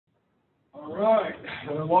All right,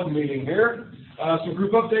 another LUG meeting here. Some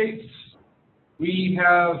group updates. We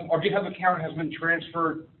have, our GitHub account has been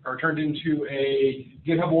transferred or turned into a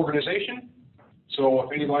GitHub organization. So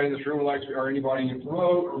if anybody in this room would like to, or anybody in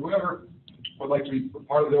remote or whoever would like to be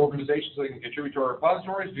part of the organization so they can contribute to our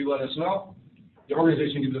repositories, do let us know. The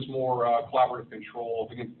organization gives us more collaborative control.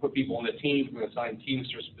 We can put people in the teams, we can assign teams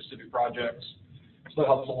to specific projects. So that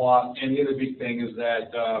helps a lot. And the other big thing is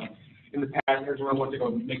that in the past, every time I went to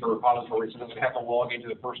go make a repository, sometimes I have to log into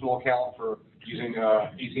the personal account for using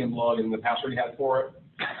ACM LUG and the password you had for it,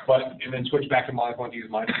 and then switch back to my account to use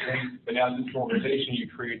my thing. But now in this organization, you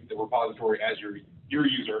create the repository as your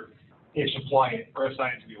user and supply it or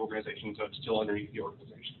assign it to the organization, so it's still underneath the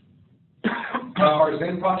organization. Our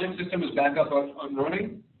Zen project system is back up and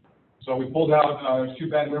running. So we pulled out 2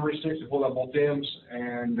 bad memory sticks, we pulled out both DIMMs,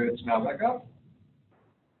 and it's now back up.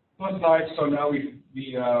 So that's nice. So now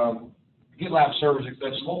the GitLab server is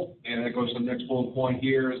accessible, and that goes to the next bullet point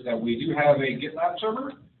here is that we do have a GitLab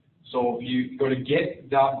server. So if you go to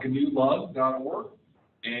git.gnulug.org,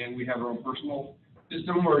 and we have our own personal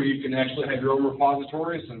system where you can actually have your own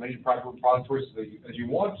repositories and many private repositories as you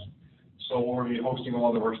want. So we're going to be hosting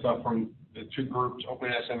all of our stuff from the 2 groups,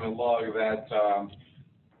 OpenSM and LUG, that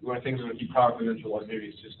one of the things that we keep confidential, like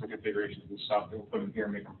maybe system configurations and stuff that we'll put in here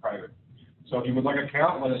and make them private. So if you would like an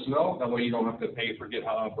account, let us know. That way you don't have to pay for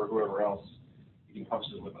GitHub or whoever else. You can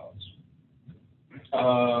host it with us.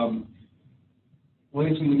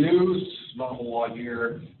 Links in the news, not a whole lot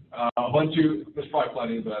here. Ubuntu, there's probably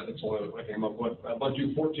plenty, but that's all I came up with.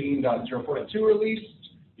 Ubuntu 14.04.2 released.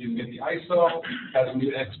 You can get the ISO, has a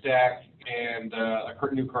new Xstack, and a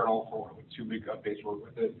new kernel for 2 big updates work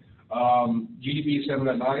with it. GDB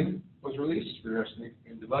 7.9 was released for interesting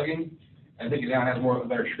in debugging. I think it now has more of a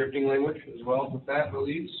better scripting language as well with that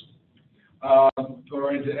release. Go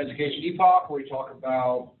right into Education Epoch, where we talk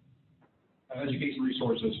about education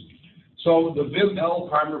resources. So the VimL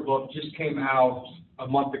primer book just came out a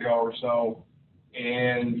month ago or so,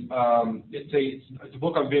 and it's a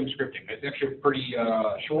book on Vim scripting. It's actually pretty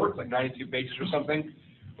short, like 92 pages or something.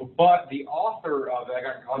 But the author of it I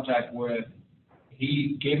got in contact with,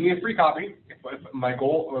 he gave me a free copy. My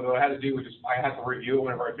goal, or what I had to do, was just I had to review it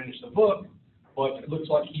whenever I finished the book. But it looks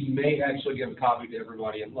like he may actually give a copy to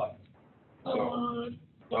everybody in LUG.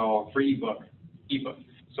 So free ebook.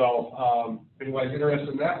 So if anybody's interested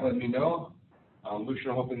in that, let me know.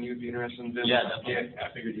 Lucian, I'm hoping you'd be interested in this. Yeah, definitely. Yeah, I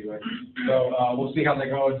figured you would. So we'll see how they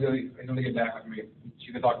go until they get back with me.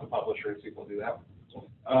 You can talk to the publisher and see if we'll do that.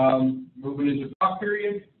 Moving into the talk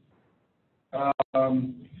period.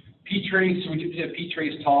 ptrace, we did a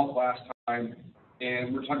ptrace talk last time,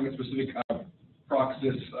 and we're talking a specific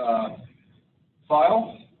Proxys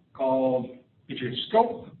file called ptrace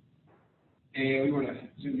scope. And we want to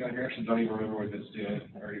zoom down here. Actually, don't even remember what this did.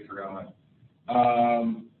 I already forgot.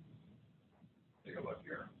 Take a look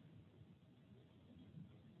here.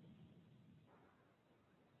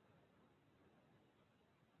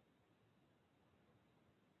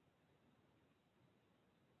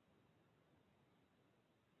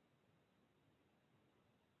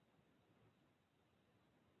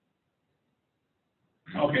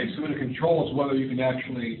 Okay, so the control is whether you can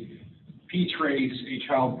actually ptrace a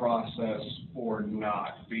child process or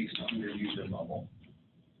not based on your user level.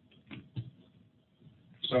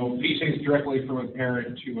 So ptrace directly from a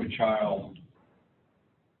parent to a child.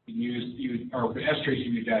 You or for strace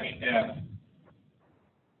you use -f.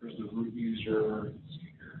 There's the root user. Let's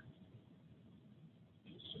see here.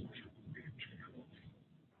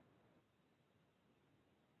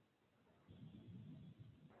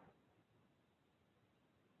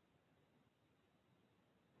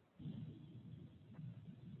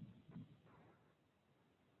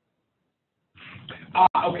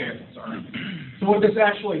 Okay, sorry. So what this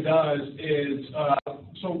actually does is,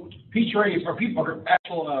 so ptrace or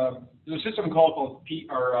actual there's a system called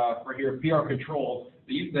right here PR control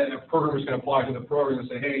that a programmer is going to apply to the program and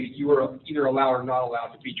say, hey, you are either allowed or not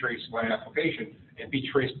allowed to ptrace my application, and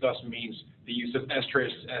ptrace thus means the use of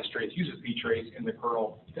strace. Strace uses ptrace in the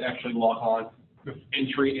kernel to actually log on with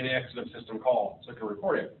entry and exit of system call, so it can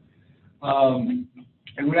record it.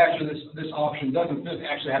 And what actually this option does, instead of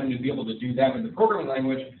actually having to be able to do that in the programming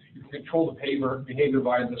language, you can control the behavior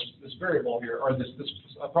by this variable here, or this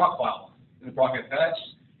proc file in the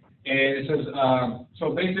proc.fs. And it says,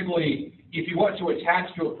 so basically, if you want to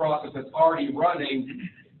attach to a process that's already running,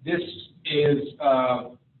 this is,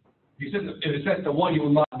 if it sets to 1, you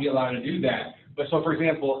will not be allowed to do that. But so, for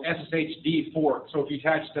example, SSHD fork. So if you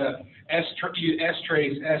attach to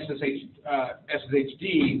strace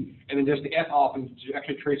SSHD, and then just the F off and to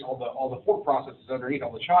actually trace all the fork processes underneath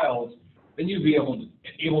all the childs, then you'd be able to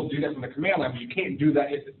do that from the command line, but you can't do that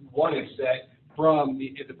if one is set from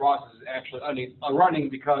if the process is actually running,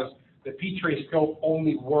 because the ptrace scope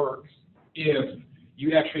only works if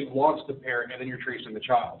you actually launch the parent and then you're tracing the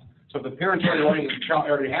child. So if the parent's already running, the child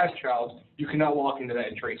already has child, you cannot walk into that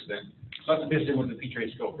and trace them. So that's basically what the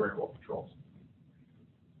ptrace scope variable controls.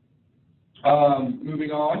 Moving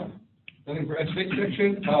on, nothing for S6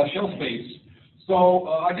 section, shell space. So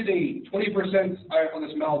I did a 20% on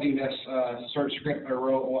this MalDNS search script I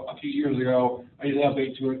wrote a few years ago. I did an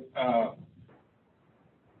update to it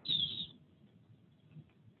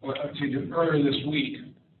earlier this week,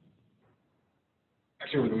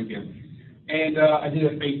 actually over the weekend. And I did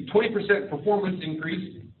a 20% performance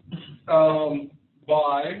increase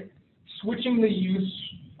by switching the use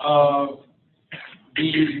of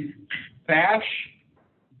the bash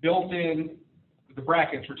built-in the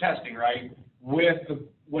brackets for testing, right, with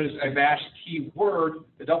what is a bash keyword,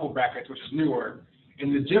 the double brackets, which is newer.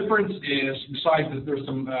 And the difference is, besides that there's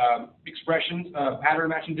some expressions, pattern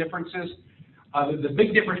matching differences, the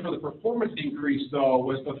big difference for the performance increase, though,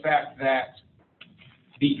 was the fact that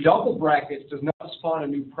the double brackets does not spawn a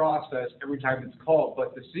new process every time it's called,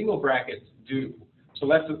 but the single brackets do. So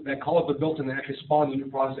that call is built-in that actually spawns a new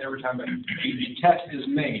process every time a test is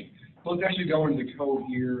made. So let's actually go into the code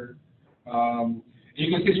here. You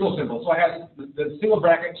can see it's real simple. So I had the single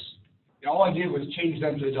brackets, and all I did was change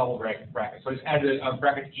them to the double bracket. So I just added a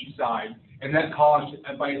bracket to each side, and that caused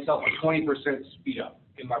by itself a 20% speed up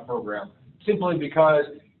in my program, simply because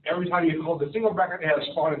every time you call the single bracket, it has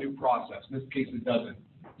to spawn a new process. In this case, it doesn't.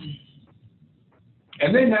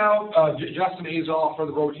 And then now, Justin Azol for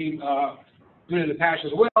the Row team doing the patch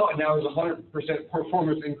as well, and now there's a 100%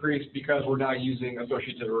 performance increase because we're now using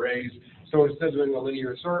associative arrays. So instead of doing a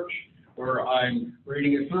linear search, where I'm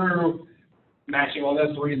reading it through, matching all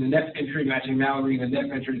this, reading the next entry, matching now, and reading the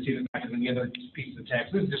next entry to see if it matches any other piece of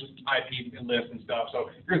text. This is just IP and list and stuff. So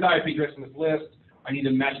here's the IP address in this list. I need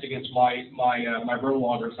to match it against my row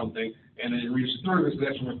log or something, and then it reads through. So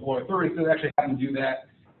that's when we through. Instead of actually having to do that,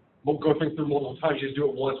 we'll go through multiple times. You just do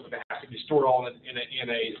it once, but it has to be stored all in an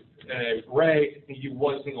array, and you do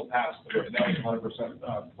one single pass through it. That was 100%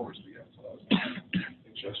 performance speed up. So that was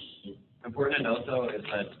interesting. Important to note, though, is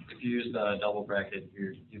that if you use the double bracket,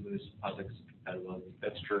 you lose POSIX compatibility.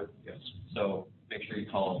 That's true, yes. So make sure you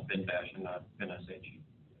call bin bash and not bin sh.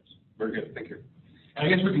 Yes. Very good, thank you. And I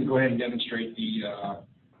guess we can go ahead and demonstrate the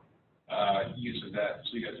use of that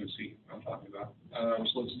so you guys can see what I'm talking about.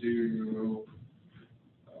 So let's do,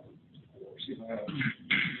 see if I have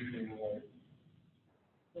anything more.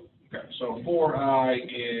 Okay, so 4i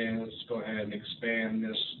is, go ahead and expand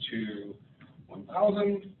this to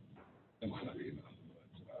 1,000. That might not be enough.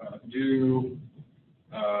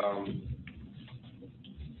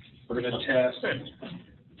 We're going to test.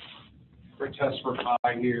 We're going to test for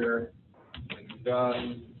I here.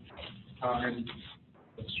 Done. Time.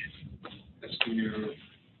 Let's do.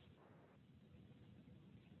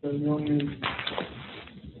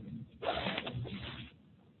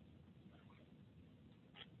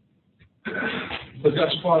 We've got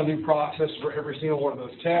to spawn a new process for every single one of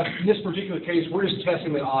those tests. In this particular case, we're just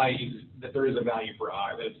testing that there is a value for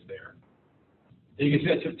I, that it's there. You can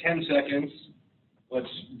see that took 10 seconds. Let's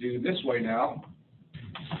do this way now.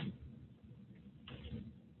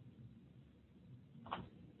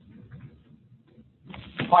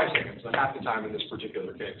 5 seconds, so half the time in this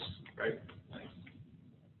particular case, right?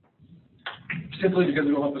 Simply because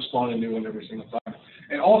we don't have to spawn a new one every single time.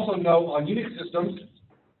 And also note, on Unix systems,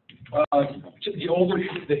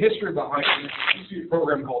 the history behind it, used to be a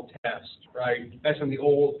program called test, right? That's in the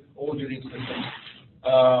old Unix system.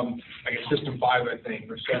 I guess System 5, I think,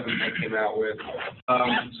 or 7 they came out with.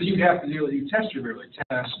 So you have to you test your really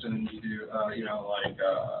test, and you do,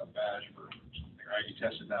 bash for something, right? You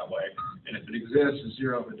test it that way. And if it exists, it's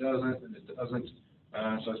 0. If it doesn't, then it doesn't.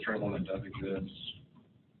 So let's try one that does exist.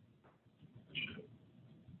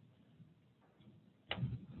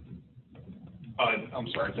 I'm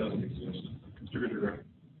sorry, it doesn't exist.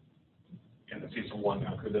 And it's a 1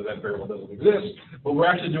 now because that variable doesn't exist. But we're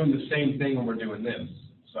actually doing the same thing when we're doing this.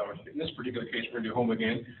 So in this particular case, we're going to do home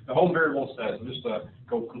again. The home variable says, just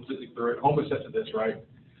go completely through it. Home is set to this, right?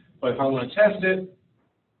 But if I want to test it,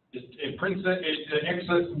 it prints it, it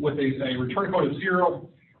exits with a return code of 0.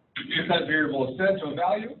 If that variable is set to a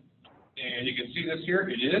value, and you can see this here,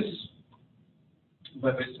 it is.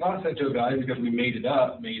 But if it's not set to a value because we made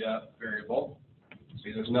up variable,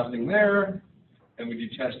 see there's nothing there, and we do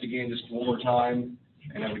test again just one more time,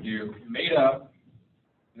 and then we do made up,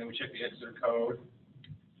 and then we check the exit code,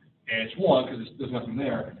 and it's 1 because there's nothing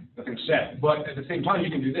there, nothing set. But at the same time, you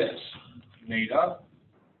can do this, made up,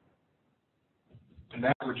 and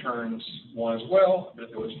that returns 1 as well. But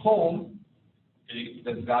if it was home,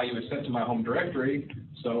 the value is set to my home directory,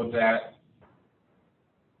 so that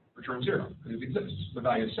returns 0 because it exists. The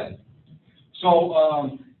value is set.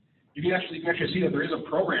 So you can actually see that there is a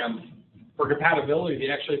program for compatibility. They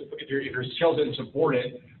actually, if your shell didn't support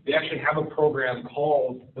it, they actually have a program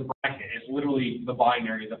called the bracket. It's literally the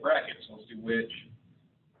binary of the bracket. So let's do which.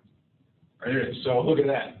 Right there it is. So look at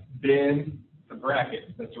that. Bin the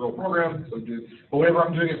bracket. That's the real program. So but whenever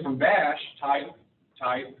I'm doing it from bash, type.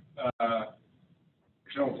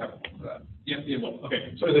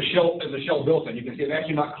 Okay. So the shell built-in, you can see I'm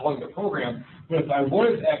actually not calling the program, but if I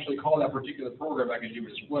wanted to actually call that particular program, I could do it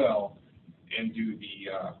as well and do the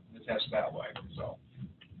test that way. So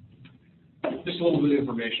just a little bit of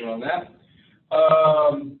information on that.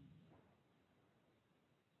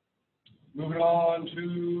 Moving on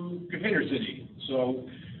to Container City. So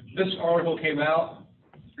this article came out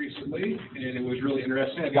recently, and it was really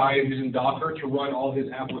interesting. A guy is using Docker to run all his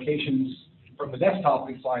applications from the desktop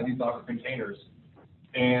inside these Docker containers.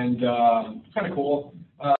 And it's kind of cool.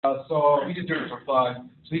 So he just doing it for fun.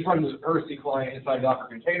 So he's running this ERC client inside a Docker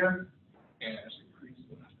container. And you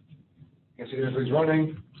can see there's what he's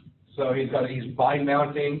running. So he's bind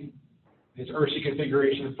mounting his ERC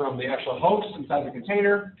configuration from the actual host inside the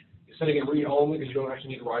container. He's setting it read only because you don't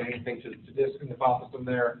actually need to write anything to disk in the file system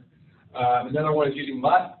there. Another one is using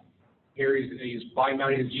MUT. Here he's bind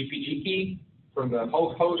mounting his GPG key from the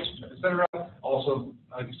host, etc. Also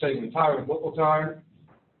setting the time with local time.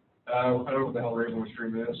 I don't know what the hell Raven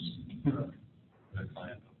stream is.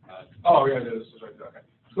 Oh yeah, it is. It's right there. Okay.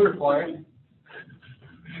 Clear client.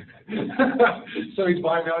 So he's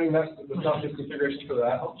bind mounting the stuff, his configuration for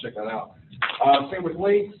that. I'll check that out. Same with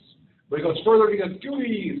links. But he goes further, he does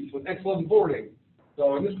GUIs with X11 boarding.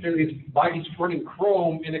 So in this case, he's running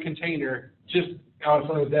Chrome in a container just out in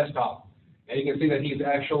front of the desktop. And you can see that he's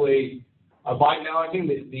actually bind mounting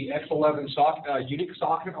the X11 Unix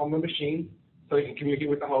socket on the machine so he can communicate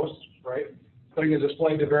with the host, right? Putting a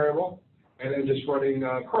display to variable, and then just running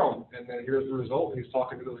Chrome. And then here's the result. He's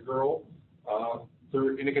talking to this girl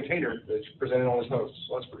in a container that's presented on his host.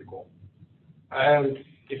 So that's pretty cool. And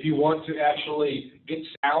if you want to actually get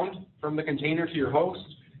sound from the container to your host,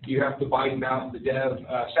 you have to bind mount the dev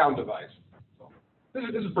sound device. So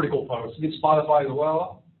this is a pretty cool post. You get Spotify as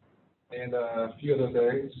well, and a few other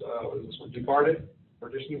things. What is this one? Departed,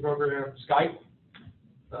 partitioning program, Skype.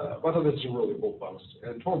 I thought this is a really cool post.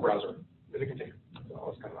 And Tor browser in a container. So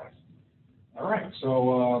that's kind of nice. All right.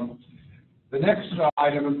 So the next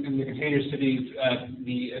item in the Container City is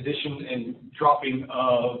the addition and dropping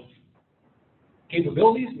of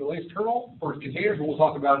capabilities in the latest kernel for containers. We'll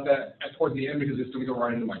talk about that toward the end because it's going to go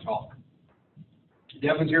right into my talk.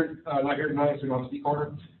 Devin's here, not here tonight, so we don't have to speak corner.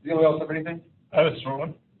 Does anyone else have anything? I have a short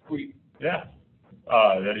one. Sweet. Yeah.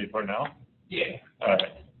 Ready for now? Yeah. All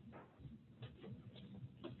right.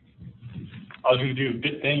 I was going to do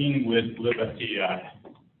bit thinging with libfti.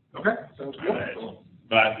 Okay. Sounds good. Right.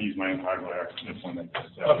 But I have to use my own hardware to implement this.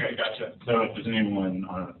 So. Okay, gotcha. So if there's anyone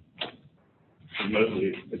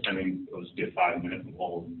remotely attending, it'll just be a 5-minute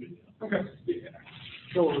hold video. Okay. Yeah.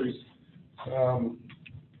 No worries.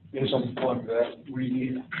 Maybe something like that.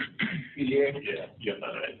 We PDA. Yeah, you got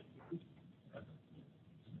that right.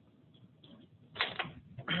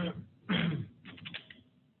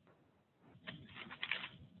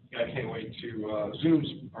 Yeah, I can't wait to Zoom's,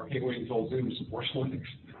 or can't wait until Zoom supports Linux.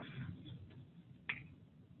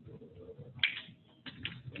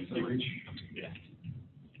 Reach. Yeah.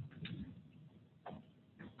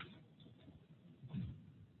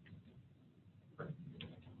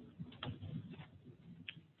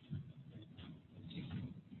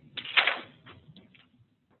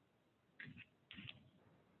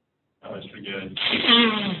 Oh, that's pretty good.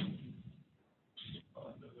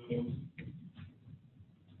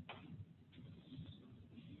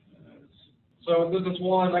 So this is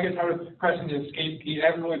one, I guess I was pressing the escape key. I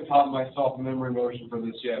haven't really taught myself memory motion for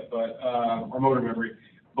this yet, but or motor memory.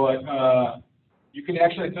 But you can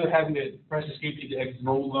actually, instead of having to press escape key to exit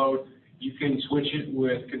normal mode, you can switch it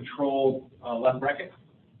with control left bracket.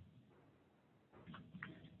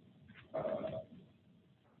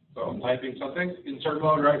 So I'm typing something, insert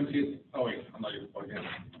mode, right? You see it. Oh wait, I'm not even plugged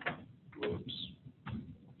in. Whoops.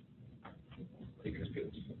 I think it's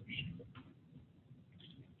good.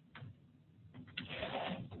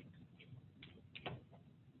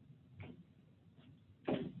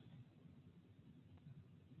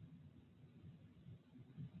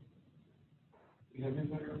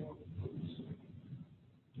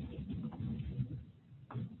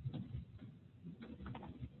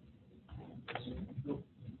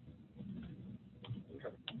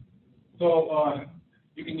 So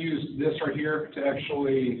use this right here to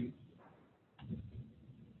actually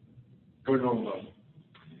go to normal mode.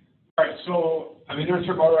 All right, so I'm in the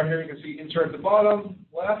insert mode right here. You can see insert at the bottom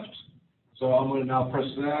left. So I'm going to now press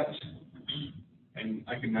that, and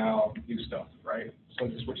I can now do stuff, right? So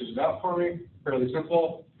it switches it out for me. Fairly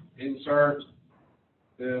simple. Insert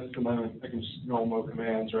this, and then I can just normal mode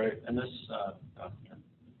commands, right? And this,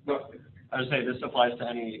 No, I would say this applies to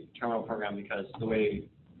any terminal program because the way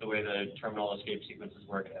the terminal escape sequences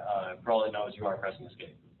work, for all it knows, you are pressing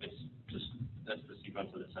escape. It's just, that's the sequence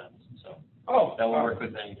that it sends. So that will work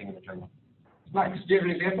with anything in the terminal. Nice. Do you have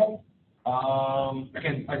an example? I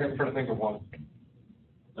can try to think of one.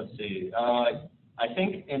 Let's see. I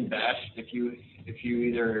think in Bash, if you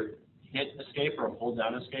either hit escape or hold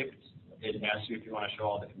down escape, it asks you if you want to show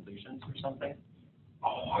all the completions or something.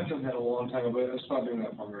 Oh, I've done that a long time ago. Let's not doing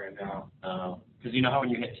that for me right now. Because you know how when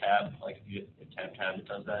you hit tab, like if you hit tab, it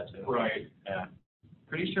does that too. Right. Yeah.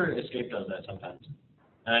 Pretty sure escape does that sometimes.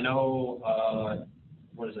 And I know,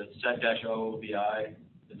 what is it? Set-O VI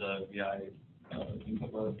is a VI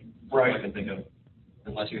input mode. Right. I can think of,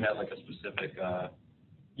 unless you have like a specific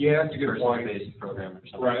Yeah, that's a good point. person-based program or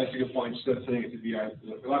something. Right, that's a good point. Instead of setting it to VI,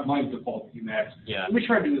 mine's default to Emacs. Yeah. Let me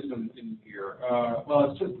try to do this in here. Well,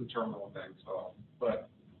 it's just the terminal thing, so, but,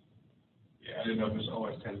 yeah, I didn't know if it was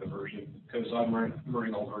OS 10 the version, because I'm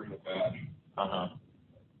running old version of Bash. Uh-huh.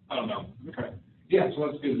 I don't know. Okay. Yeah, so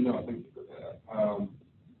that's good to know. Thank you for that.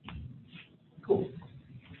 Cool.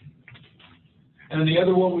 And then the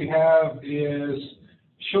other one we have is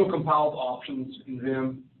show compiled options in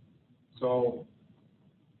Vim. So,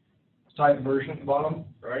 type version at the bottom,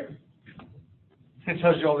 right? It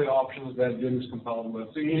tells you all the options that Vim is compiled with.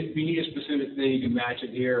 So if you need a specific thing, you can match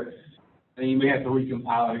it here. And you may have to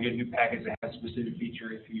recompile it or get a new package that has a specific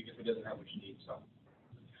feature if it doesn't have what you need. So,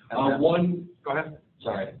 go ahead.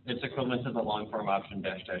 Sorry, it's equivalent to the long form option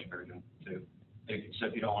dash version too. So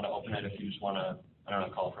if you don't want to open it, if you just want to, I don't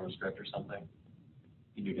know, call it from a script or something,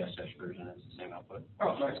 you do dash version. It's the same output.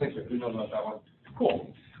 Oh, nice. Thank you. We know about that one.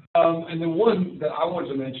 Cool. And then one that I wanted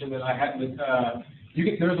to mention that I hadn't,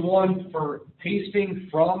 there's one for pasting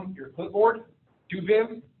from your clipboard to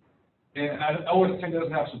Vim, and OS 10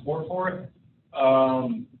 doesn't have support for it.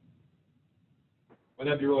 But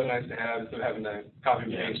that'd be really nice to have instead of having to copy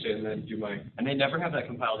and paste it and then do my. And they never have that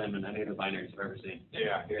compiled in any of the binaries I've ever seen.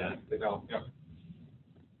 Yeah, they don't. Yeah.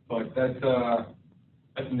 But that's a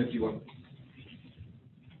nifty one.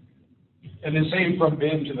 And then same from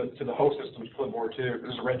Vim to the host system's clipboard too.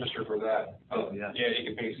 There's a register for that. Oh yeah. Yeah, you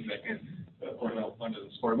can paste it back in. Kernel under the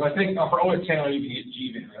support. But I think for OS 10 you can get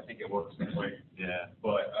GVim. I think it works that way. Yeah.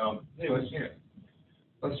 But anyways, yeah.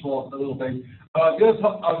 That's a little thing. The other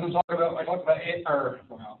stuff I was going to talk about, I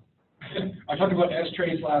talked about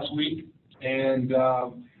S-trace last week, and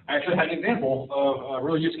I actually had an example of a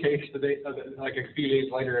real use case today, like a few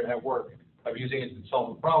days later at work, of using it to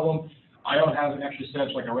solve a problem. I don't have an extra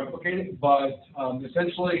steps like I replicate it, but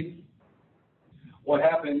essentially what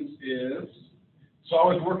happens is, so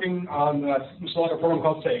I was working on installing a program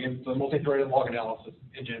called Sagan, it's a multi-threaded log analysis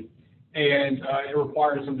engine, and it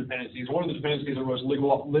required some dependencies. One of the dependencies was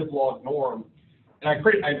liblog norm, and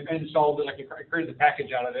I installed it. I created the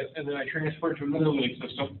package out of it, and then I transferred it to another Linux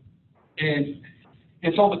system and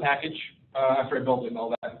installed the package after I built it and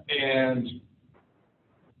all that. And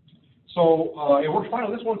so it worked fine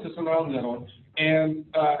on this one system and on the other one. And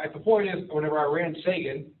at the point is, whenever I ran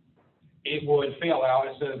Sagan, it would fail out.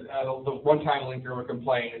 It says the runtime linker would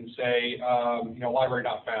complain and say, library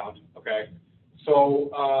not found. Okay.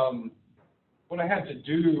 So what I had to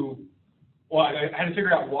do, I had to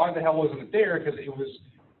figure out why the hell wasn't it there, because it was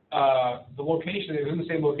the location. It was in the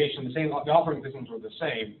same location. The operating systems were the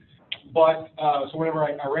same. But so whenever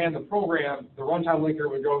I ran the program, the runtime linker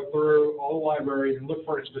would go through all the libraries and look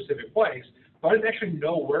for a specific place. But I didn't actually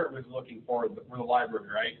know where it was looking for the library,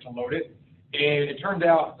 right, to load it. And it turned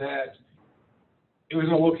out that it was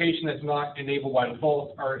in a location that's not enabled by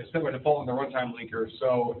default, or it's set by default in the runtime linker.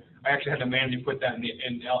 So I actually had to manually put that in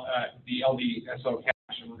the LDSO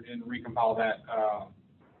cache and recompile that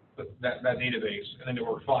database, and then it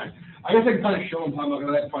worked fine. I guess I can kind of show them how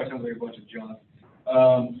that probably sounds like a bunch of junk.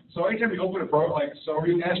 So anytime you open a program, so we're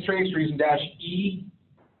using S-trace, we're using -E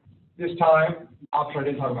this time, option I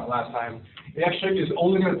didn't talk about last time. It actually is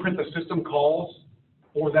only going to print the system calls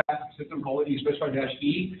for that system call that you specify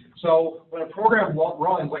 -E. So when a program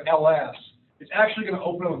runs like ls, it's actually going to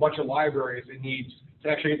open up a bunch of libraries it needs to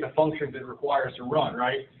actually get the functions it requires to run,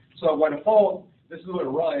 right? So by default, this is what it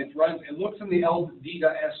runs. It looks in the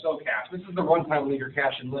ld.so cache. This is the runtime linker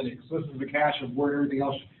cache in Linux. So this is the cache of where everything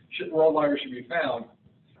else where all libraries should be found.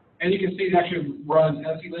 And you can see it actually runs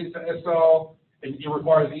se links.so, It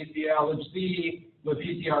requires ECL, LibC,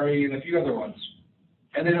 libpcre, and a few other ones.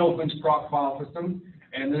 And then it opens proc file system,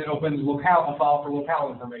 and then it opens a file for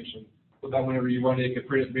locale information, so that whenever you run it, it can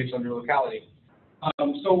print it based on your locality.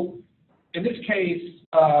 So in this case,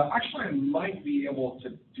 actually I might be able to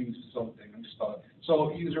do something. I just thought.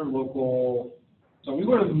 So user local. So we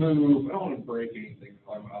want to move. I don't want to break anything.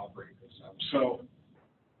 I'll break this up. So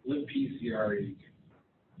libpcre.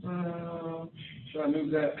 Should I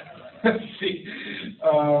move that? Let's see.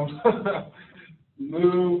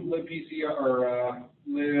 Move libpcre or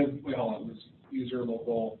lib. Wait, hold on. Let's user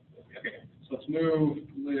local. Okay. So let's move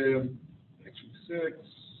lib x86.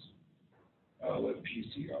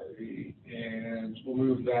 libpcre, and we'll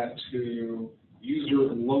move that to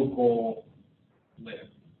user local lib.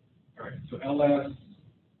 All right, so ls.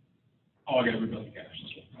 Oh, I got to rebuild the cache.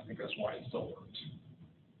 I think that's why it still works.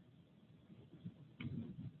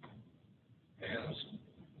 And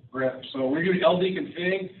grep. So we're doing ld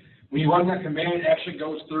config. When you run that command, it actually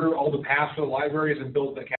goes through all the paths for the libraries and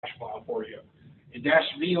builds the cache file for you. In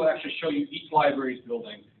 -v, will actually show you each library's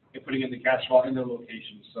building and putting in the cache file in their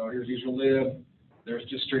locations. So here's user lib, there's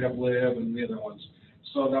just straight up lib, and the other ones.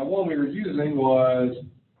 So that one we were using was,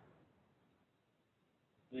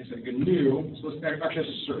 like I said, GNU. So let's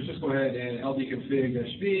actually just go ahead and ld config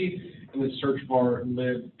 -v, and then search bar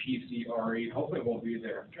libpcre. Hopefully it won't be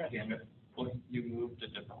there. Damn it. Well, you moved a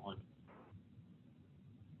different one.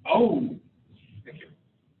 Oh, thank you.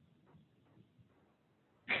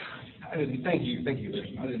 Thank you,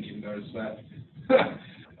 Vision. I didn't even notice that.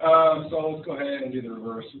 So let's go ahead and do the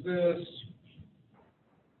reverse of this.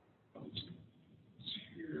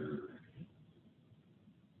 Here.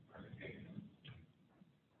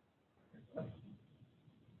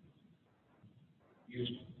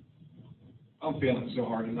 I'm feeling so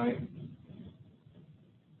hard tonight.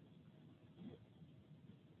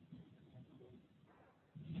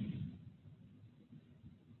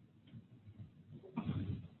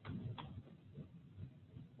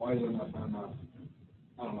 Why is it not?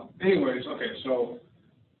 I don't know. Anyways, okay, so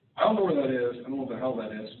I don't know where that is. I don't know what the hell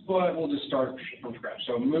that is, but we'll just start from scratch.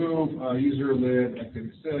 So move user lib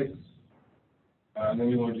x86, and then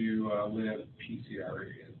we want to do libpcre.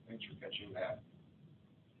 Thanks for catching that.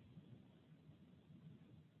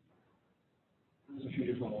 There's a few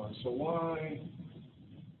different ones. So why?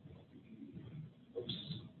 Oops.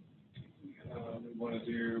 We want to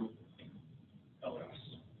do ls.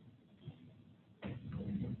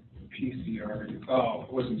 PCR. Oh,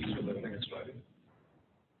 it wasn't user lib. I think it's what I did.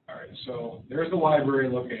 All right, so there's the library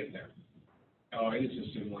located there. Oh, it's a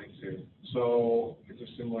symlink too. So it's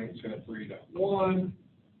a symlink to 3.1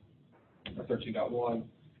 or 13.1.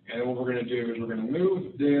 And what we're going to do is we're going to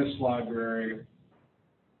move this library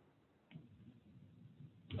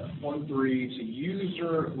 1.3 to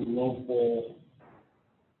user local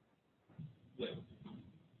lib.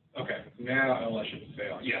 Okay, now ls should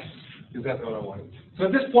fail. Yes, because that's what I wanted. So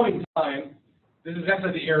at this point in time, this is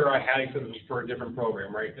actually the error I had because it was for a different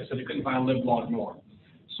program, right? It said you couldn't find liblog more.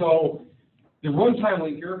 So the runtime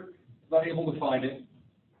linker is not able to find it.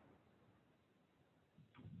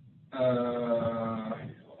 Sorry.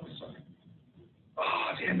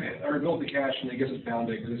 Oh, damn it. I rebuilt the cache and I guess it found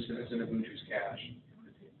it because it's in Ubuntu's cache.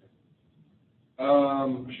 I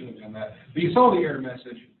shouldn't have done that. But you saw the error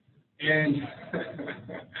message. And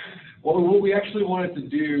what we actually wanted to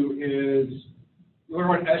do is we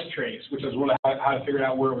want to run strace, which is really how to figure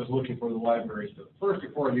out where it was looking for the libraries. But first,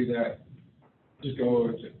 before I do that, just go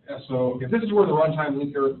to SO. If this is where the runtime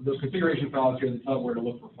linker, those configuration files here that tell it where to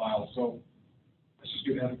look for files. So let's just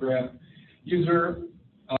do fgrep user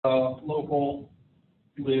local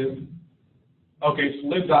lib. Okay, so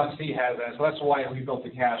lib.c has that, so that's why we built the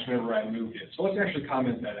cache whenever I moved it. So let's actually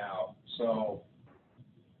comment that out. So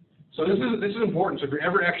this is important. So if you're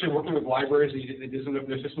ever actually working with libraries that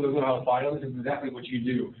their system doesn't know how to find them, this is exactly what you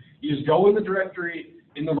do. You just go in the directory,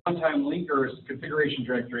 in the runtime linkers configuration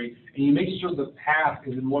directory, and you make sure the path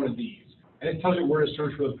is in one of these. And it tells you where to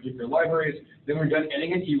search for those particular libraries. Then when you're done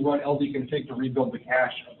editing it, you run ld config to rebuild the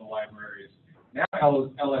cache of the libraries. Now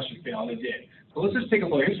ls should fail, and it did. So let's just take a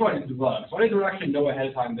look. Here's what I did debug. So I didn't actually know ahead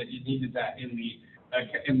of time that you needed that in the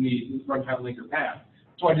runtime linker path.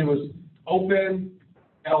 So what I did was open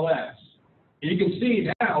ls. And you can see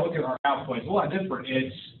now, look at our output. It's a lot different.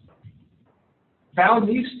 It's found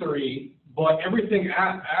these three, but everything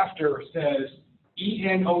after says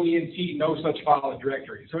ENOENT, no such file or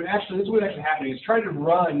directory. So it actually, this is what's actually happening. It's trying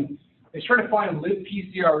to find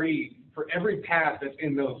libpcre for every path that's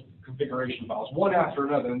in those configuration files, one after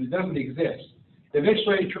another, and it doesn't exist.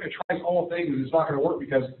 Eventually, it tries all things, and it's not going to work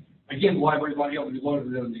because, again, the library's not able to be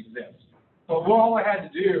loaded, it doesn't exist. But all I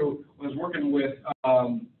had to do was working with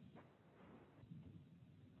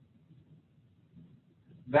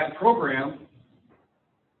that program.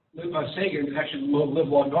 Sagan actually live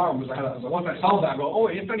long arm was once I saw that, I go, oh,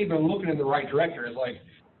 it's not even looking in the right director. It's like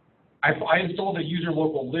I installed a user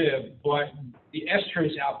local lib, but the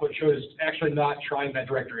strace output shows actually not trying that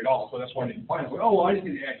directory at all. So that's why I didn't find it. I was like, oh, well, I just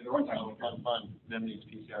need to add to the runtime. Fun. Then needs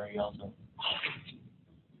PCRE also.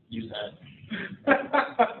 Use that.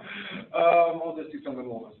 I'll just do something a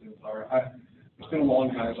little less simpler. It's been a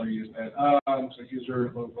long time since I used that. So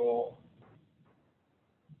user local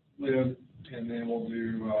lib, and then we'll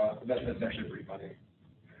do that's actually pretty funny.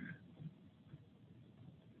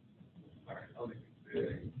 All right, I'll do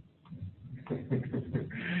big.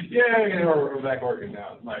 Yeah, we're back working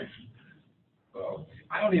now. Nice. So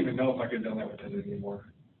I don't even know if I could have done that with it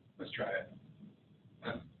anymore. Let's try it.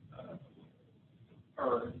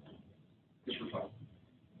 Or just for fun.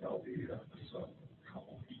 That'll be so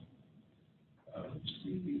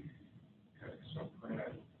C. Okay, so print.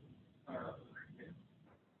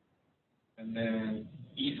 And then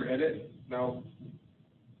E for edit. No.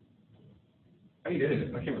 How do you edit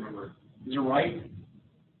it? I can't remember. Is it right?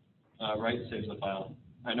 Right saves the file.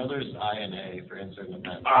 I know there's I and A for insert and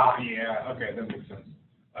append. Ah, yeah. Okay, that makes sense.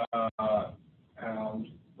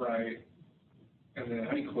 Right. And then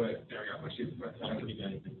how do you quit? There we go. Let's see. I don't need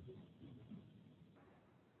anything.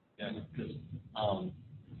 Yeah, because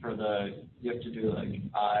for the you have to do like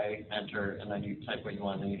I enter and then you type what you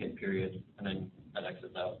want and then you hit period and then that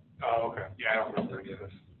exits out. Oh, okay. Yeah, I don't remember any of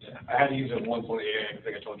this. Yeah, I had to use it once on the AA. I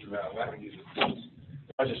think I told you that. I haven't used it once.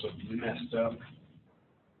 I just was messed up.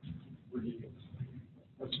 Ridiculous.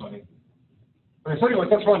 That's funny. Okay, so anyway,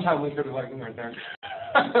 that's runtime link to like right there.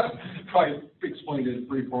 Probably explained it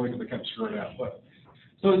pretty poorly because I kept screwing up. But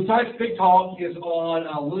so tonight's big talk is on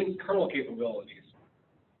Linux kernel capabilities.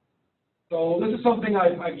 So this is something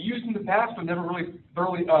I've used in the past, but never really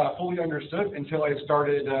thoroughly fully understood until I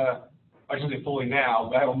started. I shouldn't say fully now,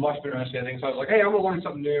 but I have a much better understanding. So I was like, hey, I'm going to learn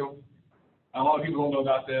something new. A lot of people don't know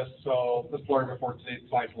about this, so let's learn before today's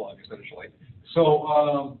LUG, essentially.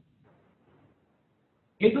 So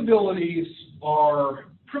capabilities are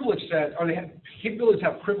privilege sets, or capabilities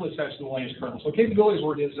have privilege sets in the Linux kernel. So capabilities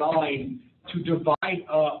were designed to divide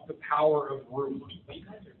up the power of root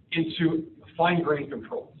into fine-grained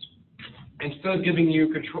controls. Instead of giving you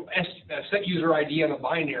control, set user ID on a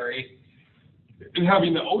binary, and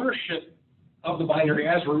having the ownership of the binary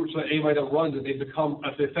as root, so that anybody that runs it, they become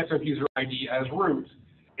the effective user ID as root.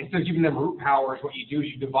 Instead of giving them root powers, what you do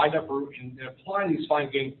is you divide up root and apply these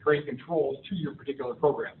fine-grained controls to your particular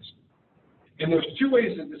programs. And there's two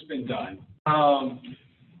ways that it's been done.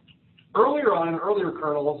 Earlier on, in earlier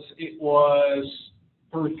kernels, it was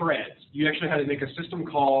through threads. You actually had to make a system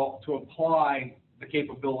call to apply the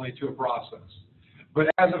capability to a process. But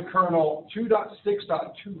as of kernel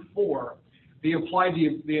 2.6.24, they applied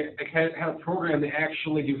had a program that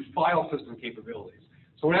actually do file system capabilities.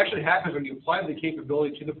 So what actually happens when you apply the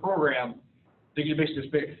capability to the program, that you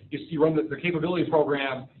basically you run the capability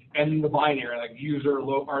program and the binary, like user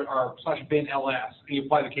or /bin ls, and you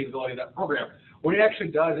apply the capability of that program. What it actually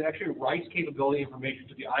does, it actually writes capability information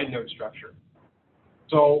to the inode structure.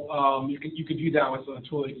 So you can do that with a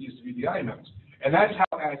tool that you use to do the inodes. And that's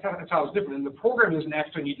how it's different. And the program doesn't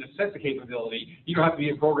actually need to set the capability. You don't have to be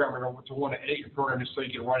a programmer to want to edit your program just so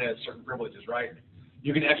you can run it at certain privileges, right?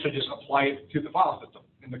 You can actually just apply it to the file system.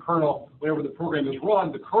 In the kernel, whenever the program is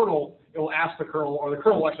run, the kernel, it will ask the kernel, or the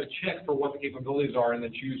kernel will actually check for what the capabilities are and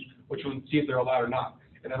then choose which one, see if they're allowed or not,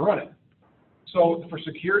 and then run it. So for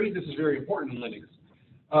security, this is very important in Linux.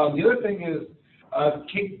 The other thing is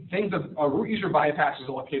things of root user bypasses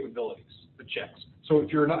all capabilities, the checks. So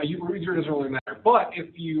if you're not a root user, it doesn't really matter. But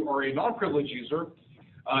if you are a non-privileged user,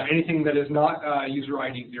 anything that is not user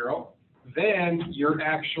ID 0, then you're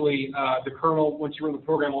actually, the kernel, once you run the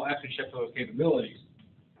program, will actually check for those capabilities.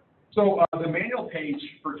 So the manual page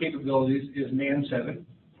for capabilities is man7,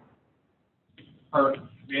 or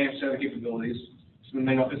man7 capabilities. It's the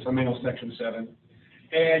manual section 7.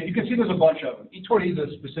 And you can see there's a bunch of them. Each one needs a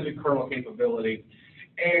specific kernel capability.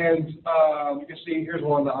 And you can see here's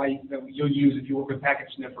one that you'll use if you work with packet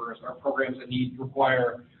sniffers or programs that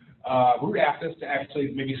require root access to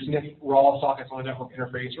actually maybe sniff raw sockets on a network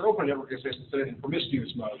interface or open a network interface instead of in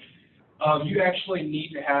promiscuous mode. You actually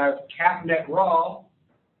need to have capnet raw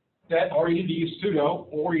set, or you need to use sudo,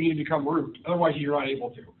 or you need to become root. Otherwise, you're not able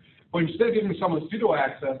to. But instead of giving someone sudo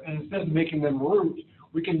access and instead of making them root,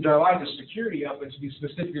 we can divide the security up into these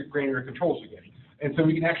specific granular controls again. And so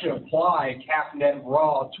we can actually apply capnet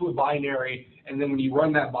raw to a binary, and then when you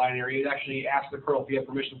run that binary, it actually asks the kernel if you have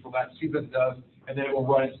permission for that, see that it does, and then it will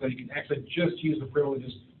run it so that you can actually just use the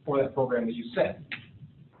privileges for that program that you set.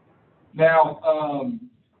 Now,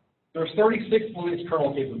 there's 36 Linux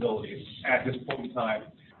kernel capabilities at this point in time.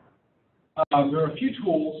 There are a few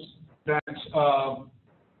tools that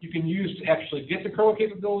you can use to actually get the kernel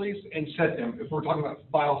capabilities and set them if we're talking about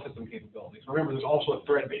file system capabilities. Remember, there's also a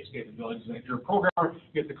thread-based capabilities. If you're a programmer,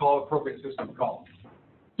 you have to call it appropriate system call.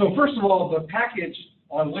 So first of all, the package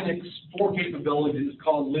on Linux for capabilities is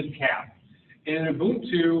called libcap. And in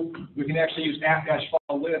Ubuntu, we can actually use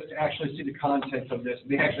app-file-list to actually see the contents of this.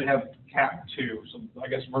 They actually have cap2, so I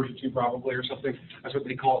guess version 2 probably or something. That's what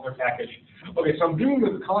they call it, their package. Okay, so I'm doing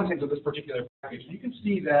the contents of this particular package. You can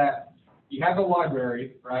see that you have a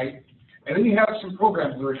library, right? And then you have some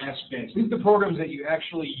programs that are in SBIN. These are the programs that you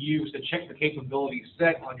actually use to check the capability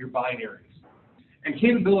set on your binaries. And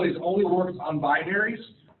capabilities only works on binaries,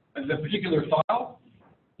 the particular file.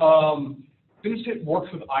 Since it works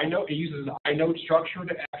with inode, it uses an inode structure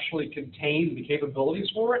to actually contain the capabilities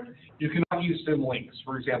for it. You cannot use symlinks,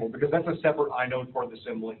 for example, because that's a separate inode for the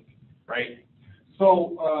symlink, right?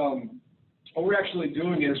 So what we're actually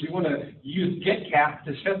doing is we want to use getcap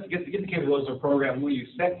to get the capabilities of a program. We use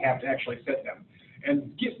setcap to actually set them.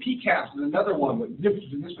 And getpcaps is another one, but this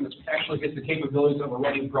one actually gets the capabilities of a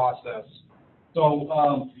running process.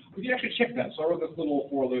 So we can actually check that. So I wrote this little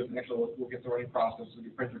for loop, and actually we'll get the running process and the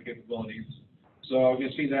printer capabilities. So you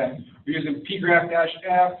can see that we're using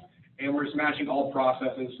pgraph-f, and we're just matching all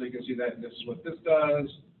processes. So you can see that this is what this does.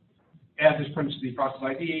 F just prints the process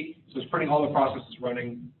ID, so it's printing all the processes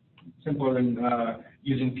running. Simpler than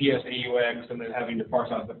using PSAUX and then having to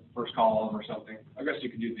parse out the first column or something. I guess you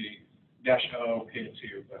could do the -O hit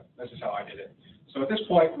too, but that's just how I did it. So at this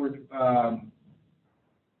point, we're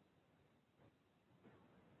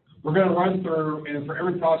going to run through, and for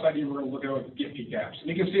every process ID, we're going to look at getpcaps. And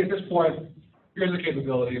you can see at this point, here's the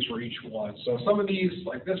capabilities for each one. So some of these,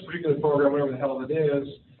 like this particular program, whatever the hell it is,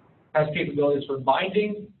 has capabilities for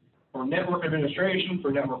binding, for network administration,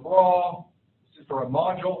 for network raw, for a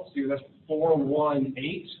module. See, that's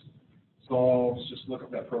 418. So let's just look up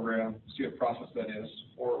that program, see what process that is,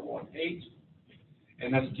 418.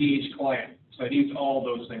 And that's DH client. So it needs all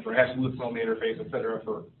those things, or it has loops on the interface, et cetera,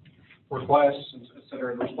 for requests, et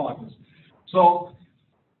cetera, and responses. So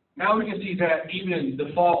now we can see that even in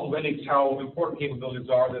default Linux, how important capabilities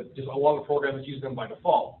are, that there's a lot of programs use them by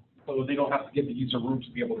default. So they don't have to get the user root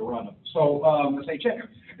to be able to run them. So let's say check them.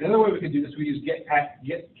 Another way we can do this, we use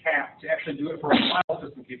getcap to actually do it for a file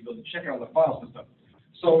system capability, check it on the file system.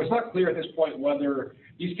 So it's not clear at this point whether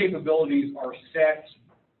these capabilities are set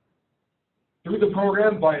through the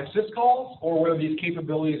program via syscalls or whether these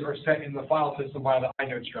capabilities are set in the file system via the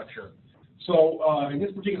inode structure. So in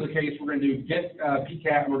this particular case, we're going to do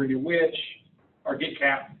getpcap, and we're going to do which, or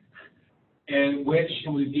getcap, and which,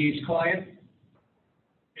 and we'll do DH client.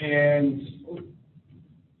 And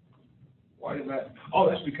why is that? Oh,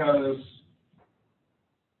 that's because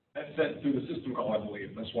that's set through the system call, I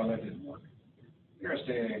believe. That's why that didn't work.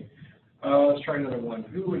 Interesting. Let's try another one.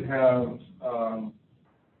 Who would have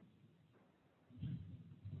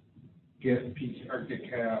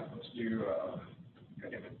getcap? Let's do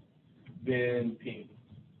bin ping.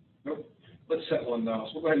 Nope. Let's set one though.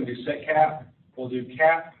 So we'll go ahead and do setcap. We'll do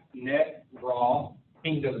cap net raw.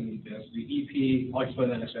 Ping doesn't need this. The EP, I'll explain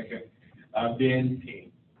that in a second. Bin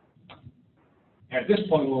ping. At this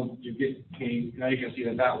point, we'll do get ping. Now you can see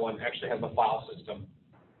that that one actually has the file system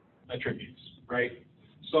attributes, right?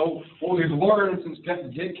 So what we've learned since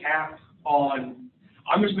getcap on,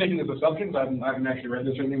 I'm just making these assumptions. I haven't actually read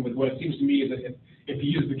this or anything, but what it seems to me is that if you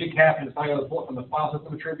use the getcap and it's not from the file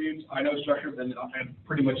system attributes, inode structure, then it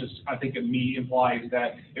pretty much just, I think, implies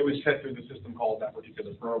that it was set through the system call of that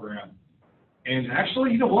particular program. And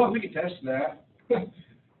actually, you know what? We can test that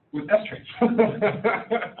with strace,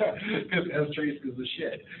 because strace is the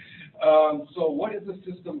shit. So what is the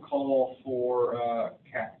system call for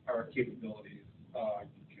capabilities?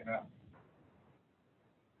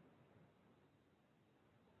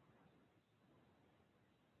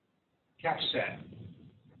 Cap set.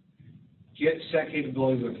 Get set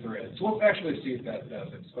capabilities of thread. So let's actually see if that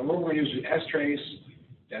does it. So what we're going to use is strace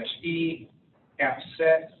 -e cap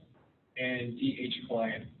set and DH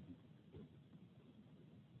client.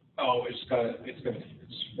 Oh, it's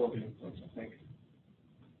working. I think.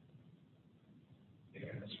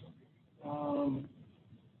 Yeah, that's working.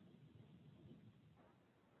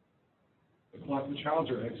 The childs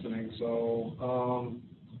are exiting, so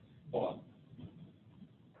hold on.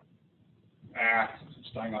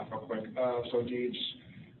 It's dying off real quick. So DH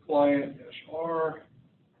client -r.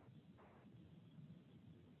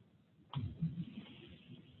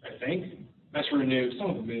 I think. That's renewed. Son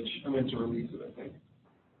of a bitch. I meant to release it, I think.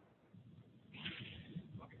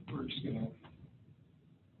 Okay, we're just gonna.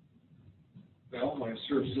 Well, my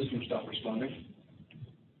server system stopped responding.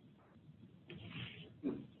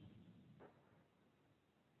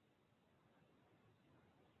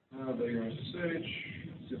 There you go, SSH. Let's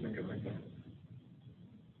see if I can get like that.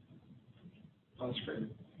 On screen.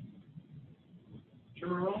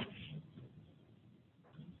 Terminal.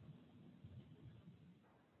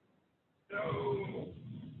 No.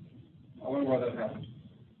 I wonder why that happened.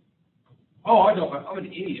 Oh, I know. I'm an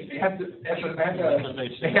idiot. They have to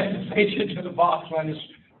SSH into the box. I just,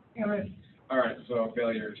 damn it. All right, so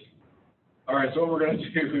failures. All right, so what we're going to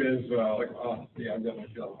do is, yeah, I'm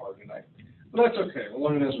definitely feeling hard tonight. But that's okay. We'll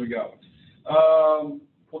learn it as we go.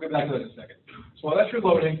 We'll get back to that in a second. So while that's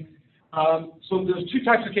reloading, so there's two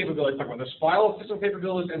types of capabilities to talk about. There's file system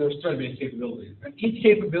capabilities and there's thread-based capabilities. And each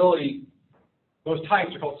capability, those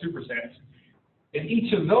types are called supersets. And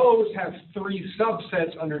each of those have three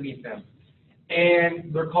subsets underneath them.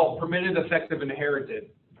 And they're called permitted, effective, and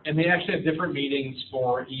inherited. And they actually have different meanings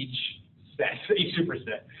for each set, each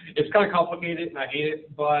superset. It's kind of complicated, and I hate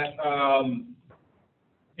it, but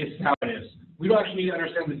it's how it is. We don't actually need to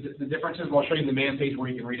understand the differences. I'll show you the man page where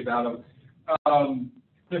you can read about them.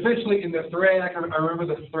 Essentially, in the thread, I remember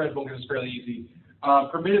the thread book is fairly easy.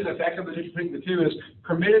 Permitted and effective, the difference between the two is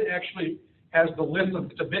permitted actually has the list of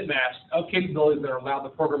the bitmaps of capabilities that are allowed, the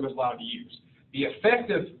program is allowed to use. The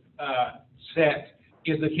effective set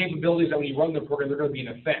is the capabilities that when you run the program, they're going to be in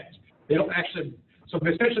effect. They don't actually, so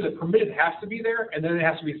essentially the permitted has to be there, and then it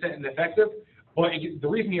has to be set in effective. But the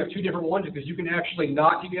reason you have two different ones is because you can actually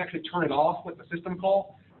turn it off with the system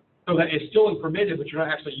call, so that it's still in permitted, but you're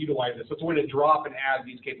not actually utilizing it. So it's a way to drop and add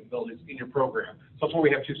these capabilities in your program. So that's why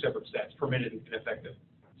we have two separate sets, permitted and effective.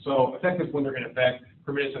 So effective when they're in effect,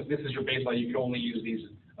 permitted says this is your baseline, you can only use these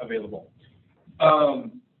available.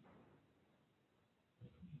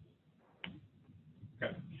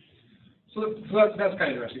 Okay. So that's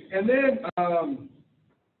kind of interesting. And then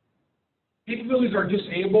capabilities are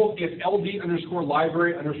disabled if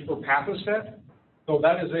LD_library_path is set. So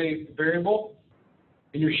that is a variable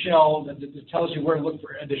in your shell that tells you where to look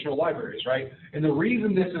for additional libraries, right? And the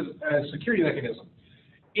reason this is a security mechanism,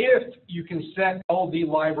 if you can set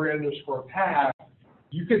LD_library_path,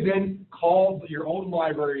 you could then call your own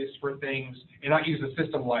libraries for things and not use the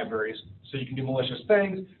system libraries, so you can do malicious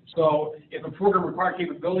things. So if a program requires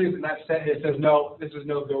capabilities and that's set, it says no, this is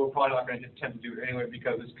no go. We're probably not going to attempt to do it anyway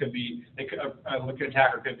because this could be an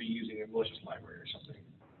attacker could be using a malicious library or something,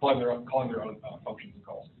 calling their own functions and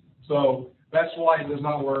calls. So that's why it does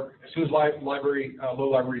not work. As soon as low library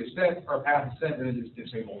is set, or path is set, then it is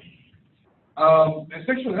disabled.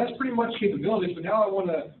 Essentially, that's pretty much capabilities. But now we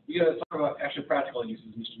got to talk about actual practical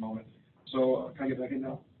uses in just a moment. So can I get back in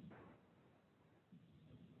now?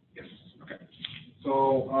 Yes. Okay.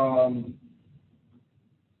 So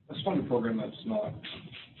let's find a program that's not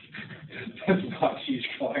Teach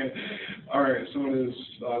client. All right. So it is.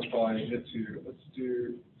 That's probably it too. Let's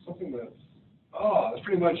do something that's that's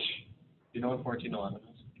pretty much. Do you know what 1411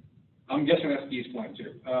 is? I'm guessing that's Teach client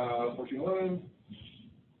too. 1411.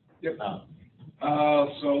 Yep.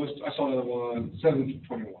 So I saw another one,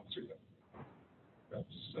 721. That's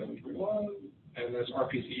 721, and that's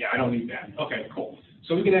RPC. Yeah, I don't need that. Okay, cool.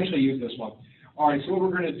 So we can actually use this one. All right, so what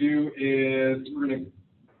we're going to do is we're going to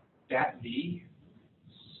stat D.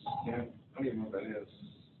 Yeah, I don't even know what that is.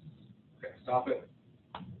 Okay, stop it.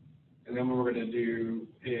 And then what we're going to do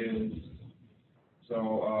is,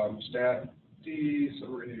 stat D, so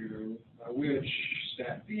we're going to do which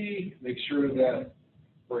stat D, make sure that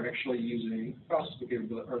we're actually using file system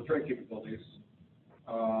capability or thread capabilities.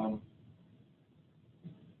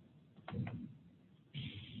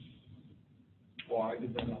 Why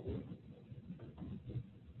did that not work?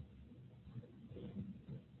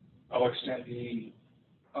 Oh, it's stat D.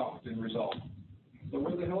 Oh, it didn't resolve. So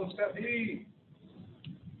where the hell is stat D?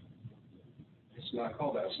 It's not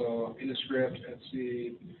called that. So in the script, let's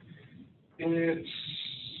see. It's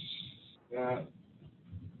that.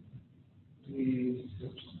 And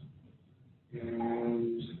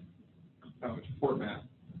it's format.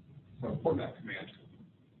 So format command,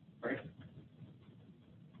 right?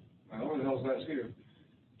 What the hell is that too?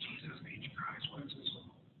 Jesus H. Christ, what is this?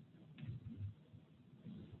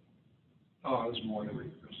 Oh, there's more than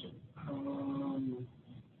read this.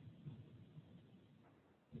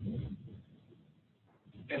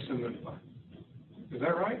 SMF. Is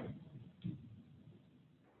that right?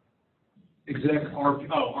 Exec ARP.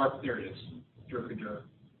 Oh, ARP. There it is. Jerk.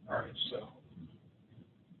 All right. So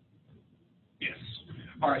yes.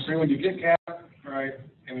 All right. So we want to do get cap. All right.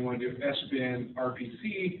 And we want to do SBIN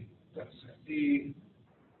RPC. that's D,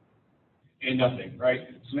 and nothing, right?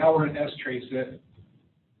 So now we're going to strace it,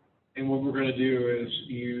 and what we're going to do is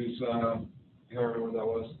use, you don't remember what that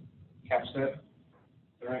was, capset,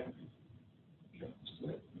 all right?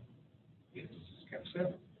 Capset, yes,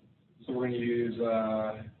 capset. So we're going to use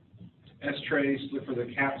strace, look for the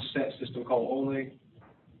capset system call only,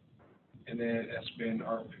 and then spin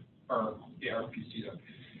RPC.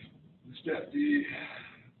 Step D,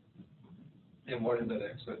 and what is that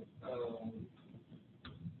exit?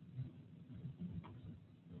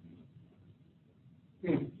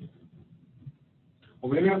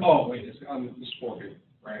 Well, maybe wait, it's on the sporting,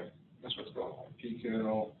 right? That's what's going on.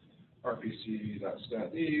 PKL, RPC, that's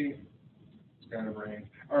stat D, scattering.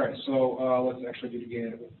 All right, so let's actually do it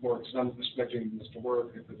again. It works. I'm expecting this to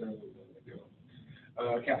work. If it doesn't, then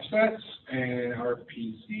go. Cap sets and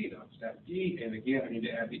RPC, that's stat D, and again, I need to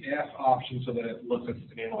add the F option so that it looks at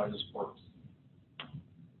and analyzes ports.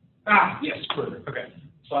 Ah, yes, perfect. Okay,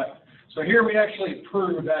 so here we actually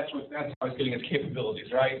prove that's how it's getting its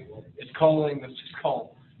capabilities, right? It's calling this is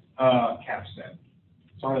called capset.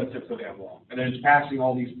 Sorry, that's typically that long, and then it's passing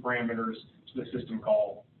all these parameters to the system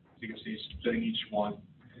call. So you can see it's setting each one,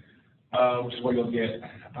 which is what you'll get.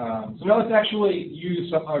 So now let's actually use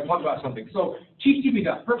talk about something. So TCP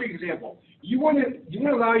dump, perfect example. You want to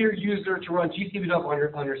allow your user to run TCP dump on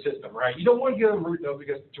your system, right? You don't want to give them root though,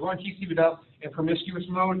 because to run TCP dump in promiscuous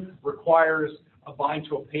mode requires a bind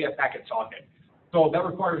to a pay a packet socket. So that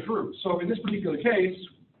requires root. So in this particular case,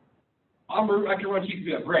 I'm root, I can run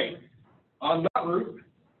TCP dump, great. I'm not root,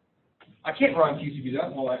 I can't run TCP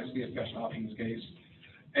dump, well that is the special option in this case.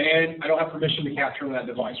 And I don't have permission to capture on that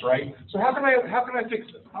device, right? So how can I fix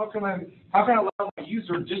this? How can I allow my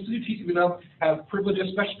user just to do TCP dump, have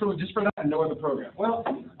privileges, special privileges for that, and no other program? Well,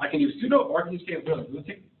 I can use sudo or I can use capabilities. Let's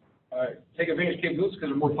take advantage of capabilities because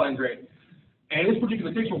they're more fine grained. And in this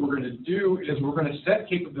particular case, what we're going to do is we're going to set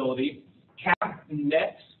capability cap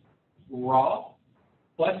net raw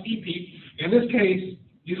plus EP. In this case,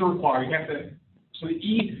 these are required. You have to. So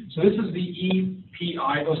this is the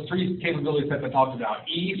EPI, those three capabilities that I talked about.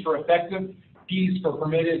 E is for effective, P is for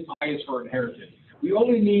permitted, I is for inherited. We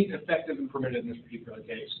only need effective and permitted in this particular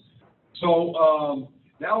case. So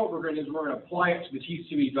now what we're going to do is we're going to apply it to the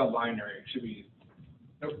TCP dump binary. It should be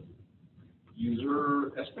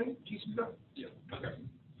user SPIN TCP dump? Yeah. Okay.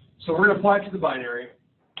 So we're going to apply it to the binary.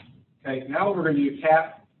 Okay. Now we're going to do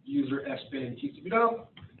cat user SPIN TCP dump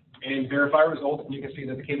and verify results. And you can see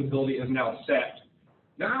that the capability is now set.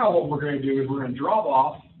 Now what we're going to do is we're going to drop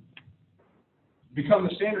off, become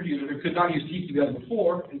the standard user who could not use TCP dump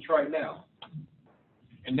before, and try it now.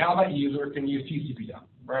 And now that user can use TCP dump,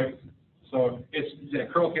 right? So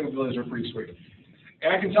kernel capabilities are pretty sweet.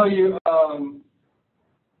 And I can tell you,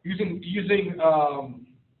 using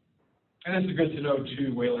and this is good to know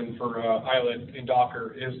too, Waylon, for Islet and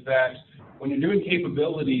Docker, is that when you're doing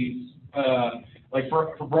capabilities, like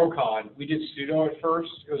for Brocon, we did sudo at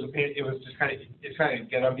first. It was just kind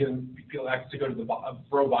of giving people access to go to the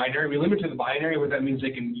bro binary. We limit to the binary, what that means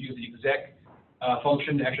they can use the exec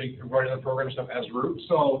function to actually run the program stuff as root.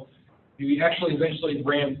 So you actually eventually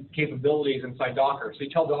ran capabilities inside Docker. So you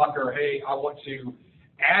tell Docker, hey, I want to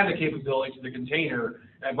add a capability to the container.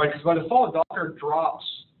 And by default, Docker drops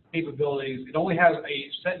capabilities. It only has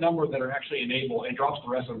a set number that are actually enabled and drops the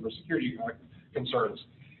rest of them for security concerns.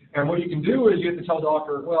 And what you can do is you have to tell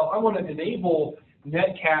Docker, well, I want to enable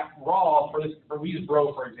netcap raw for this, for we use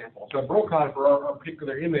bro, for example. So Brocon for our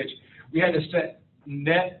particular image, we had to set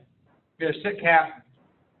netcap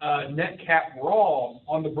raw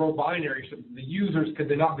on the bro binary so the users could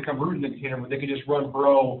then not become root in the container, but they could just run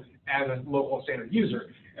bro as a local standard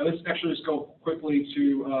user. And let's actually just go quickly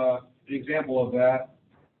to an example of that.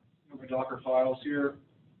 My Docker files here.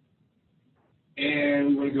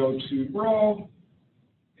 And we're going to go to bro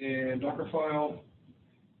and Docker file.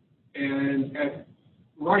 And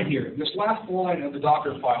right here, this last line of the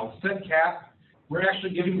Docker file, set cap, we're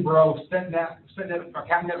actually giving bro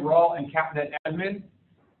capnet raw and capnet admin,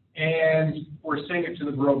 and we're setting it to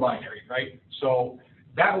the bro binary, right? So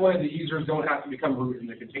that way the users don't have to become root in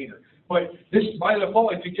the container. But this, by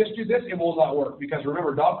default, if you just do this, it will not work, because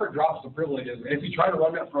remember, Docker drops the privileges, and if you try to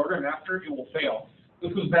run that program after, it will fail.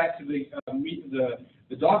 This goes back to the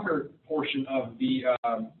Docker portion of the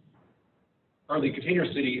or the container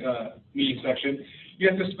city meeting section. You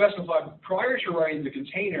have to specify prior to running the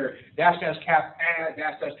container --cap add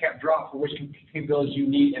 --cap drop for which capabilities you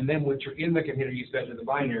need, and then once you're in the container, you set to the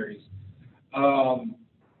binaries.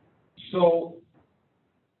 So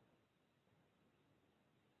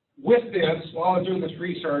with this, while I was doing this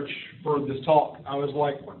research for this talk, I was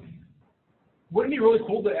like, wouldn't it be really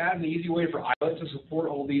cool to add an easy way for ILET to support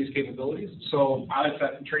all these capabilities? So ILET's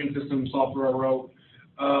that training system software I wrote.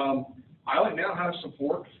 ILET now has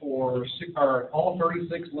support for all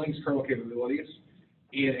 36 Linux kernel capabilities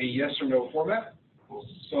in a yes or no format.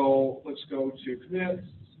 So let's go to commit.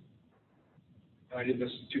 I did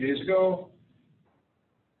this 2 days ago.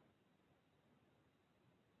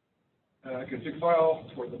 Config file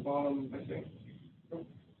toward the bottom, I think.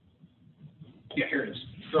 Yeah, here it is.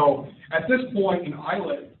 So at this point in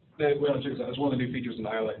ILET, that's one of the new features in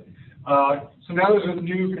ILET. So now there's a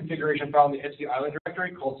new configuration found in the etc ILET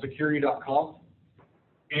directory called security.conf.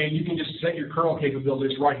 And you can just set your kernel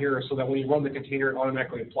capabilities right here so that when you run the container, it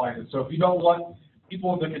automatically applies it. So if you don't want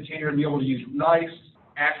people in the container to be able to use nice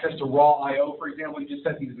access to raw I/O, for example, you just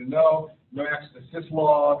set these to no access to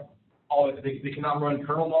syslog, all that. They cannot run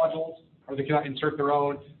kernel modules, or they cannot insert their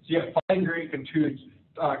own. So you have fine-grained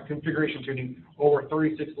configuration tuning over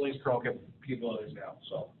 36 Linux kernel capabilities now.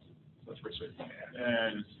 So that's pretty sweet.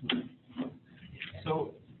 And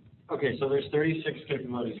so, okay, so there's 36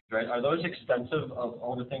 capabilities, right? Are those extensive of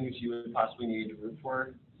all the things you would possibly need to root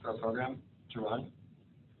for a program to run?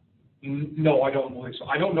 No, I don't believe so.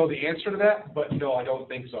 I don't know the answer to that, but no, I don't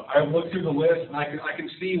think so. I've looked through the list, and I can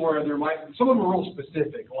see where there might, some of them are real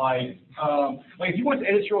specific, like if you want to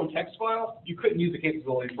edit your own text file, you couldn't use the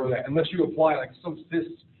capability for that unless you apply like some sys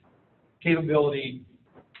capability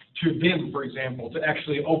to Vim, for example, to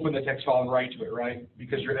actually open the text file and write to it, right?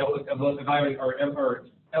 Because you're evaluating or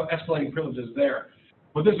escalating privileges there.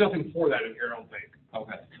 But there's nothing for that in here, I don't think.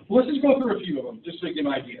 Okay. Well, let's just go through a few of them, just to get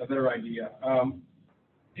an idea, a better idea.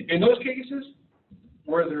 In those cases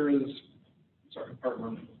where there is, sorry,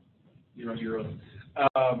 pardon me,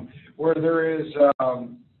 where there is,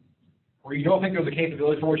 where you don't think there's a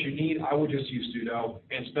capability for what you need, I would just use sudo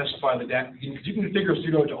and specify the data. Because you can configure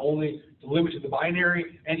sudo to limit to the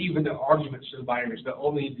binary and even the arguments to the binary, so that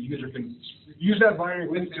only the user can use that binary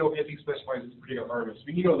with sudo if he specifies this particular argument. So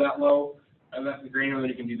if you go that low and that's the granular, then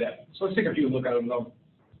you can do that. So let's take a few look at them though.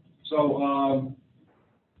 So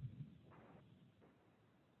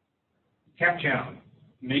cap channel,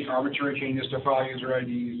 make arbitrary changes to file user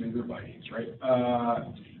IDs and group IDs, right?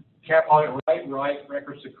 Cap audit write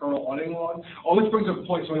records to kernel auditing log. Oh, this brings up a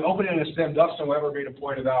point. So in open-ended STEM, Dustin Weber made a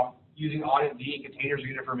point about using audit D containers to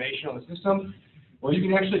get information on the system. Well, you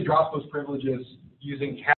can actually drop those privileges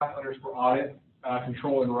using cap_audit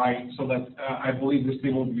control and write, so that I believe this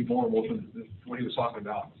thing will be vulnerable to what he was talking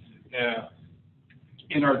about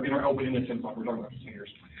in our open-ended STEM talk. We're talking about containers,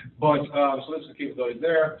 but so that's the capability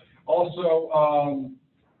there. Also,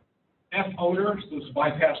 fowner, so this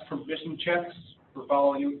bypass permission checks for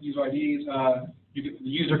following user IDs. The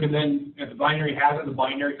user can then, if the binary has it, the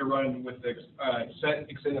binary can run with the set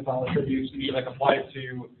extended file attributes, and you like apply it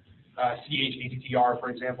to CHATTR, for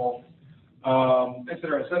example, et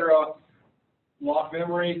cetera, et cetera. Lock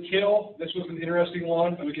memory, kill. This was an interesting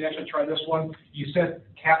one, and we can actually try this one. You set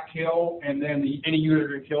cap kill, and then any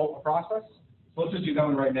user can kill a process. So let's just do that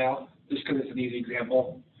one right now, just because it's an easy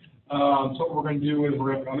example. So what we're going to do is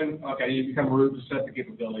we're going to come in. Okay, you become root to set the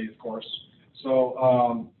capability, of course. So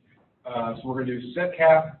so we're going to do set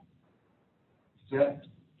cap,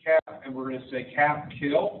 and we're going to say cap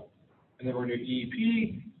kill, and then we're going to do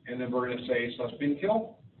EEP, and then we're going to say /bin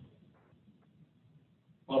kill.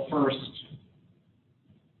 Well, first,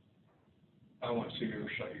 I want to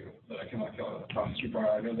show you that I cannot kill a process required.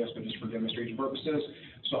 I know this, but just for demonstration purposes.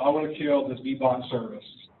 So I want to kill this VBot service.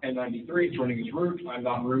 N93, it's running as root. I'm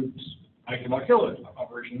not root. I cannot kill it.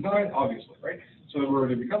 Operation 9, obviously, right? So we're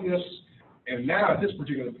going to become this. And now, at this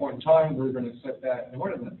particular point in time, we're going to set that. And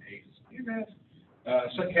what is that paste?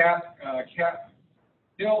 Set cap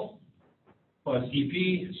kill plus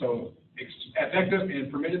EP, so effective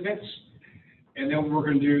and permitted bits. And then what we're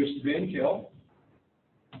going to do is bin kill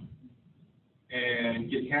and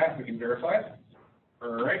get cap. We can verify it.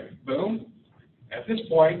 All right, boom. At this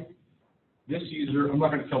point, this user, I'm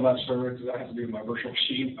not going to kill that server because that has to do with my virtual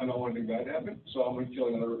machine. I don't want anything bad to happen, so I'm going to kill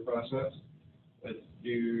another process. Let's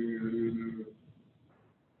do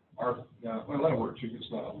well, that'll work too.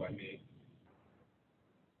 It's not owned by me.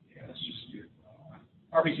 Yeah, let's just do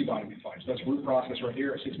RPC body be fine. So that's root process right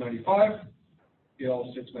here at 695.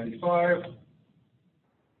 Kill 695.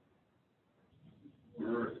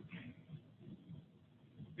 Root.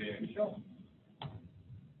 And kill.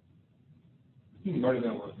 Why did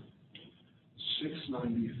that work?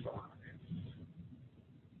 695.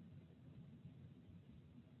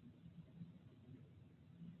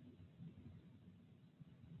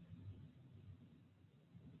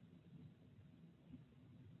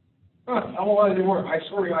 I don't know why it didn't work. I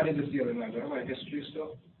swear to God, I did this the other night. Do I have my history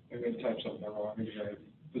still? Maybe I typed something wrong. Maybe I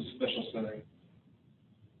was a special setting.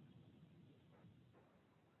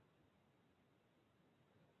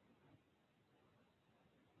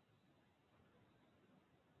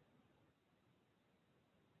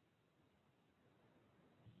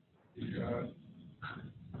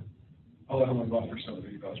 I'll let him buffer some of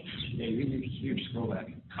these. Yeah, you need a huge scroll back.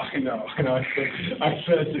 I know. I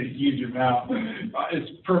said it's a huge amount. It's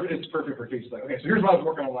perfect for case study. Okay, so here's what I was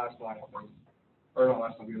working on last night, I think. Or not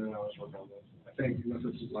last night, the other night I was working on this. I think, unless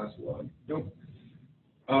this is last log. Nope.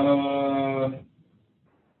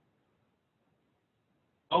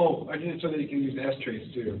 Oh, I did it so that you can use the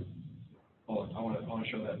S-trace too. Hold on, I want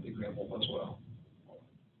to show that example as well.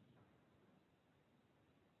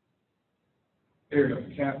 There we go,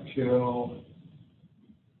 cap kill.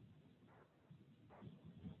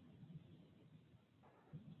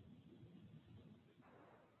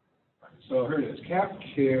 So here it is, cap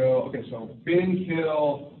kill. Okay, so bin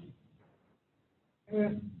kill.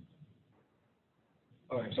 Okay,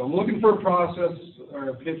 so I'm looking for a process or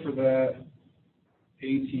a pit for that.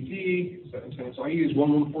 ATD, so I use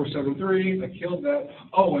 11473. I killed that.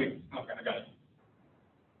 Oh wait, okay, I got it.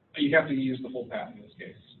 You have to use the full path in this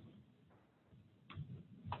case.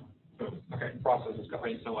 Okay, process is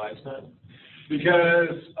going. So why is that?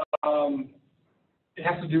 Because it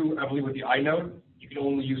has to do, I believe, with the inode. You can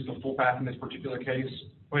only use the full path in this particular case.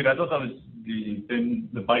 Wait, I thought that was the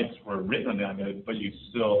bytes were written on the inode, but you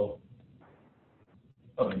still.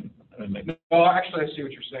 No, actually, I see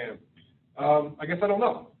what you're saying. I guess I don't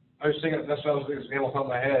know. I was thinking that's what I was thinking off the top of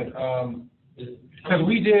my head. Because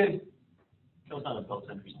we did. Kill's not a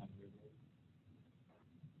built-in or something.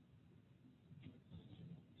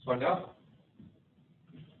 Find out.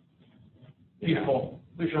 Beautiful.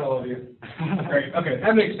 Lucian, I love you. Great. Okay,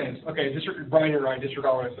 that makes sense. Okay, Brian, you're right.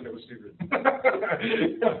 Disregard when I said it was stupid.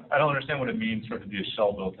 I don't understand what it means for it to be a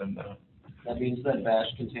shell built-in though. That means that bash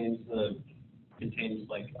contains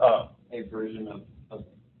like a version of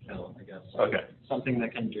kill, I guess. Okay. Something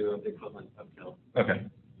that can do the equivalent of kill. Okay.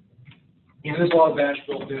 Yeah, there's a lot of bash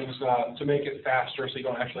built-ins to make it faster, so you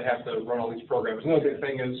don't actually have to run all these programs. Another big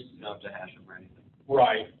thing is You don't have to hash them or anything.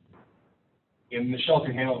 right. And the shell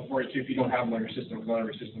can handle it for you too if you don't have them on your system, because not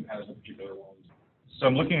every system has the particular ones. So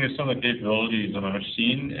I'm looking at some of the capabilities on my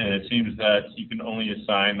machine, and it seems that you can only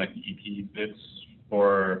assign like the EP bits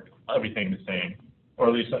for everything the same, or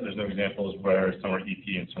at least there's no examples where some are EP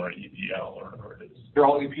and some are EPL or whatever it is. They're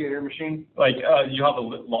all EP in your machine? Like you have a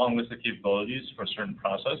long list of capabilities for a certain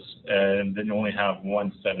process, and then you only have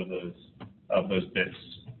one set of those bits.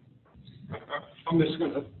 I'm just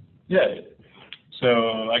gonna. Yeah.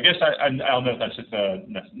 So I guess I don't know if that's just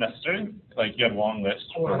necessary. Like you have a long list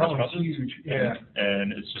for that each one's process, huge. Yeah.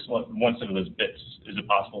 and it's just one set of those bits. Is it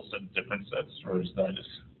possible to set different sets, or is that just?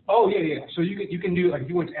 Oh yeah. So you can do, like, if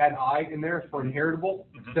you want to add I in there for inheritable,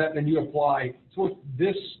 then you apply. So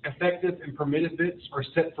this effective and permitted bits are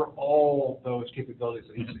set for all those capabilities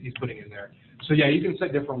that he's putting in there. So yeah, you can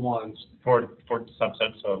set different ones. For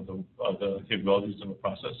subsets of the capabilities of a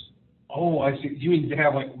process. Oh, I see. Do you mean to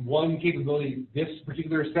have like one capability this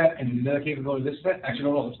particular set and another capability this set?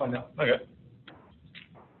 Actually, no, let's find out. Okay.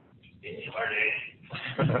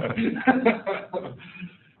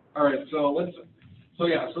 All right, so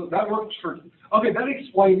that works for. Okay, that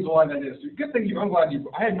explains why that is. Good thing I'm glad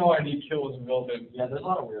you. I had no idea kill was built-in. Yeah, there's a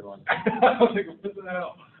lot of weird ones. I was like, what the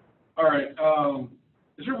hell? All right.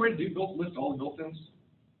 Is there a way to list all the built-ins?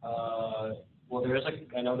 Well,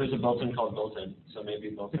 I know there's a built-in called built-in, so maybe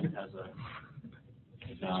built-in has a.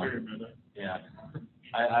 Yeah,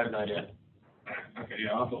 I have no idea. Okay,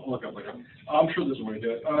 yeah, I'll have to look up later. I'm sure there's a way to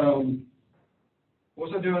do it.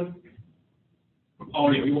 What was I doing? Oh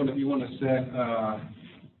yeah, you want to set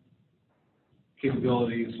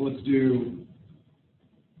capabilities. Let's do.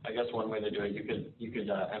 I guess one way to do it, you could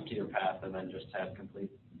empty your path and then just tab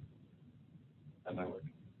complete. That might work.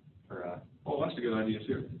 Oh, that's a good idea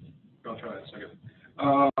too. I'll try that in a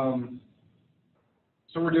second.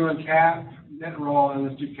 So we're doing cap, net raw, and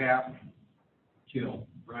let's do cap, kill,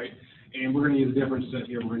 right? And we're going to use a different set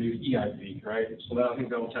here. We're going to use EIP, right? So I think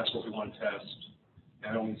that will test what we want to test.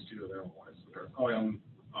 I don't need to do it otherwise. Oh, yeah,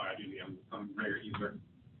 I do. I'm a regular user.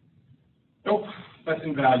 Nope, that's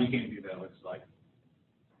invalid. You can't do that. Looks like.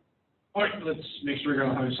 All right, let's make sure we're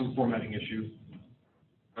going to have some formatting issue.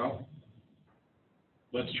 No.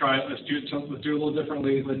 Let's try it. Let's do it a little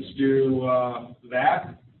differently. Let's do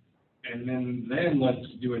that, and then let's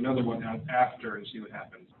do another one after and see what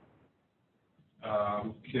happens.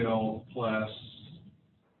 Kill plus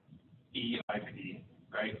EIP,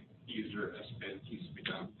 right? User spin TCP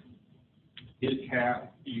dump. Hit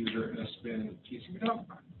cap user spin TCP dump.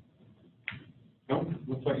 Nope,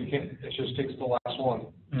 looks like you can't. It just takes the last one.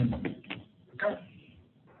 Okay.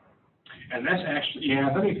 And that's actually, yeah,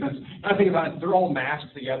 that makes sense. I think about it, they're all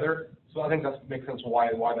masked together, so I think that makes sense why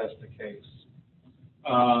that's the case.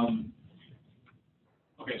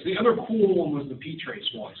 Okay, so the other cool one was the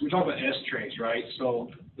ptrace one. So we talked about strace, right?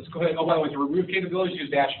 So let's go ahead. Oh, by the way, to remove capabilities,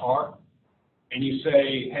 use -R, and you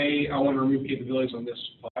say, hey, I want to remove capabilities on this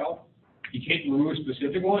file. You can't remove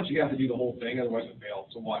specific ones. You have to do the whole thing, otherwise it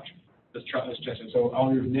fails. So watch. Let's test it. So I'll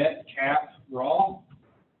remove net cap raw.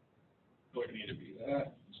 Going to need to be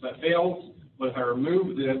that. So that fails. But if I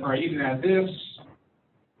remove this, or I even add this,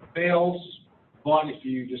 it fails. But if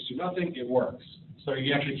you just do nothing, it works. So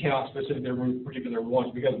you actually cannot specifically remove particular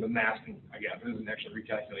ones because of the masking, I guess. It doesn't actually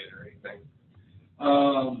recalculate it or anything.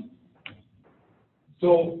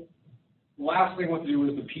 So the last thing I want to do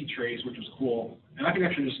was the ptrace, which was cool. And I can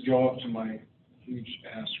actually just go up to my huge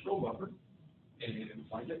ass scroll buffer and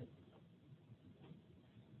find it.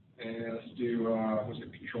 And let's do, what's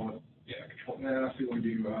it, control F. We want to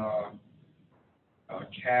do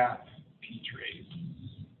cap ptrace.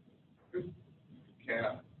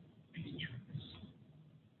 Cap ptrace.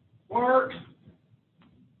 Work.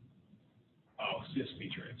 Oh, sys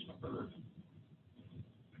ptrace, my bird.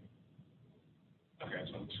 Okay,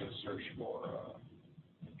 so I'm just going to search for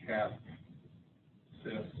cap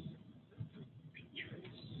sys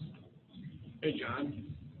ptrace. Hey, John.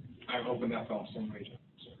 I've opened that file so many times.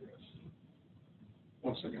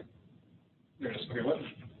 One second. There it is. Okay, what?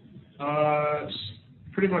 It's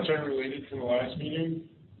pretty much unrelated to the last meeting.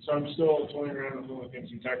 So I'm still toying around with all the things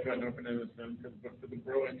we talked about and opening with them for the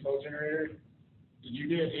Bro Intel generator. Did you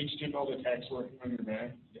get HTML to text working on your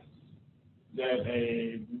Mac? Yes. Is that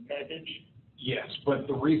a root package? Yes, but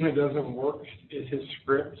the reason it doesn't work is his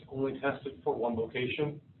script only tested for one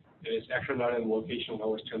location, and it's actually not in the location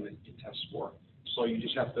where it's going to test for. So you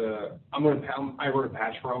just have to. I wrote a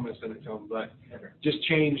patch for him and sent it to him, but just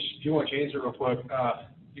change. If you want to change it real quick,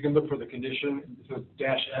 you can look for the condition. It says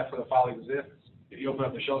 -F where the file exists. If you open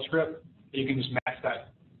up the shell script, you can just match that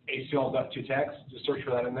ACL.2 text. Just search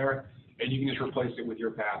for that in there, and you can just replace it with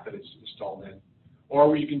your path that it's installed in.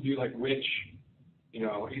 Or you can do like which,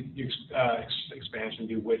 expansion,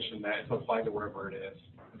 do which and that, so apply to wherever it is.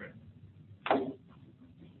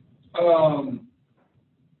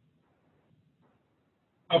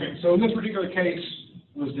 Okay, so in this particular case,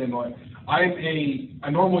 let's demo it. I'm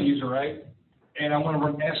a normal user, right? And I want to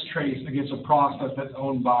run strace against a process that's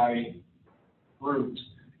owned by root.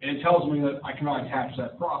 And it tells me that I cannot attach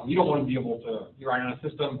that process. You don't want to be able to, you're running on a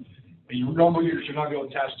system, a normal user should not be able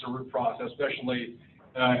to attach to a root process, especially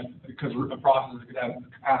because a process could have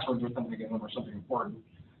passwords or something in them or something important,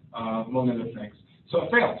 among other things. So it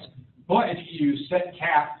fails. But if you set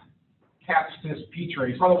cap sys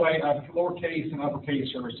ptrace, by the way, lowercase and uppercase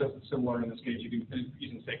are similar in this case. You can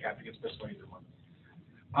use set cap to get specified either one.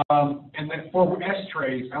 And then for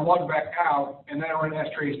strace, I log back out, and then I run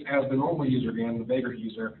strace as the normal user again, the vagrant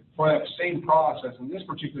user, for that same process. In this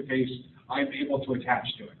particular case, I'm able to attach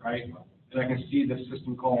to it, right? And I can see the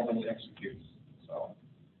system call and it executes. So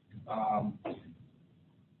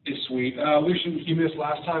it's sweet. Lucian, you missed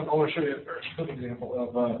last time. I want to show you a quick example of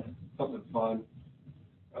something fun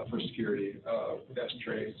for security with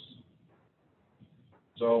strace.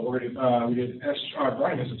 So we're gonna we did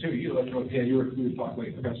Brian missed it too. You were talking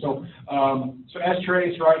late. Okay, so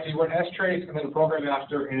strace, right? So you run strace and then a program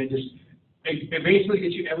after, and it basically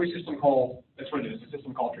gets you every system call. That's what it is. A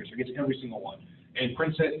system call tracer. It gets every single one and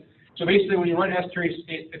prints it. So basically, when you run strace,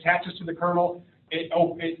 it attaches to the kernel.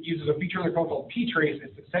 It uses a feature in the kernel called ptrace.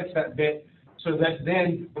 It sets that bit so that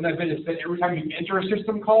then when that bit is set, every time you enter a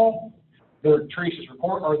system call, the trace is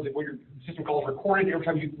recorded, or your system call is recorded. Every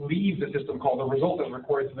time you leave the system call, the result is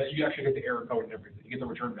recorded so that you actually get the error code and everything. You get the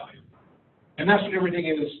return value. And that's what everything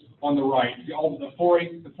is on the right. The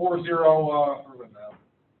 40,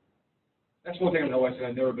 that's one thing on OS that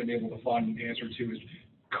I've never been able to find the answer to is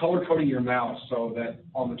color coding your mouse so that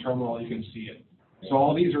on the terminal you can see it. So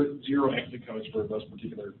all these are 0 exit codes for those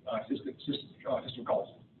particular system calls.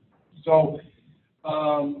 So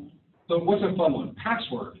what's a fun one?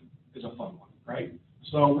 Password is a fun one, right?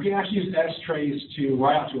 So we can actually use strace to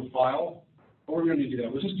write out to a file. But we're going to do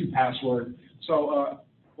that. Let's just do password. So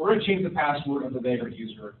we're going to change the password of the vagrant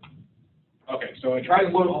user. Okay, so it tries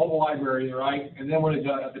to load all the library, right? And then when it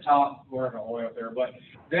does at the top, we're not all the way up there, but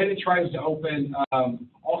then it tries to open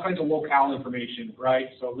all kinds of locale information, right?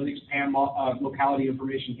 So Linux PAN locality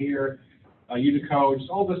information here, Unicode,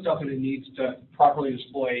 all the stuff that it needs to properly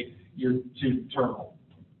display your terminal.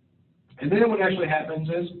 And then what actually happens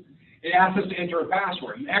is it asks us to enter a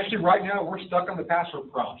password. And actually right now we're stuck on the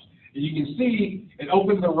password prompts. And you can see it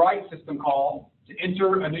opens the right system call to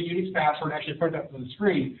enter a new Unix password and actually print that to the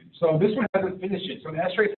screen. So this one hasn't finished it. So when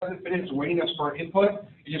strace hasn't finished, it's waiting us for input.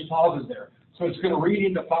 It just pauses there. So it's going to read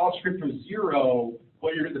into file descriptor 0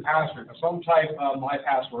 what you're in the password. Some type my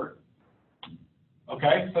password.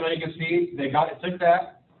 Okay, so now you can see they took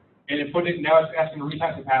that, and it put it, now it's asking to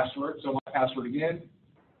retype the password, so my password again.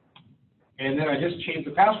 And then I just changed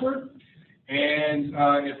the password, and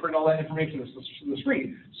it printed all that information to the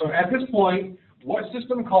screen. So at this point, what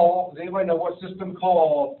system call, does anybody know what system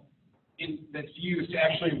call that's used to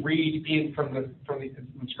actually read in from the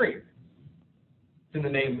screen? It's in the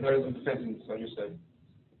name, or the sentence I just said.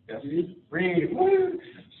 Yes. Read. Woo.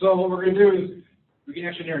 So what we're going to do is we can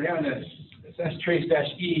actually narrow down this. It's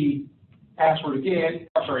strace-e password again.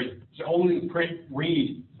 I'm sorry, to only print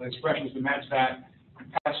read the expressions to match that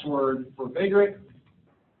password for vagrant.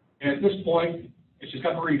 And at this point, it's just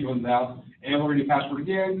got the read ones out. And we're going to do password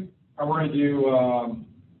again, or we're going to do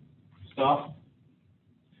stuff.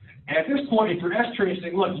 And at this point, if you're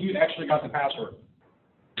S-tracing, look, you actually got the password.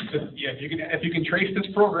 So, yeah, if you can trace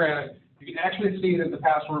this program, you can actually see that the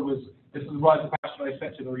password was, this was the password I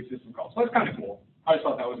set to the read system call. So that's kind of cool. I just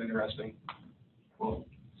thought that was interesting. Cool.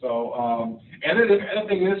 So, and then the other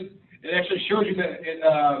thing is, it actually shows you that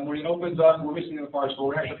it, when it opens up, we're missing the parts, but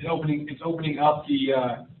we're actually opening up the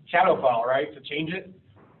shadow file, right, to change it.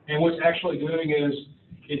 And what's actually doing is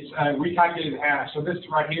it's recalculating the hash. So this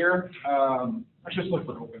right here, let's just look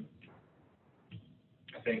for open.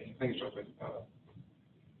 I think it's open.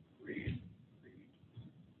 Read.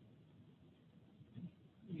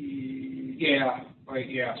 Yeah, right.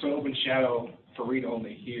 Yeah. So open shadow for read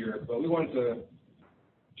only here, but we want to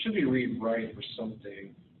should be read right for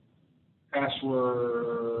something.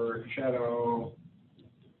 Password shadow.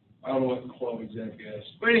 I don't know what clone exec is,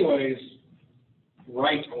 but anyways,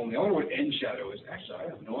 right only. I wonder what end shadow is. Actually, I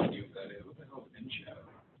have no idea what that is. What the hell is end shadow?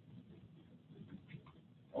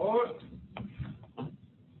 Oh.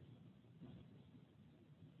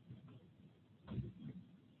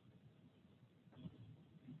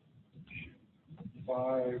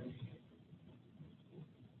 Five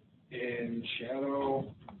in shadow.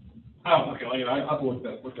 Oh, okay. Well, I have to look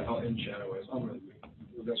at what the hell in shadow is.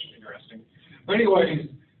 That's interesting. But anyways,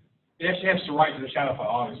 it actually has to write to the shadow file.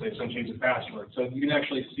 Obviously, it's going to change the password, so you can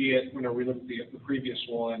actually see it whenever we look at the previous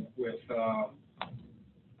one with.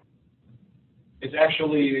 It's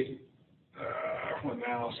actually what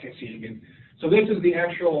mouse can't see it again. So this is the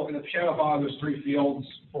actual in the shadow file. There's 3 fields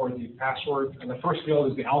for the password, and the first field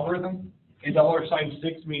is the algorithm. And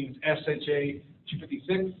 $6 means SHA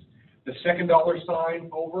 256. The second $sign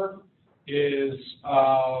over is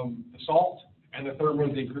assault, and the third one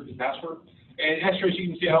is the encrypted password. And S-trace, you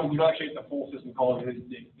can see how we don't actually get the full system call.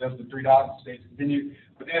 It does the 3 dots, stays continue.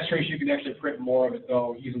 With S-trace, you can actually print more of it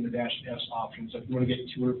though using the -S option. So if you want to get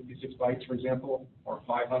 256 bytes, for example, or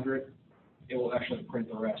 500, it will actually print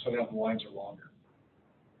the rest. So now the lines are longer.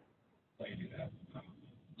 So you do that.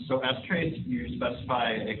 So S-trace, you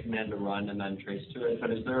specify a command to run and then trace to it, but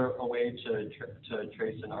is there a way to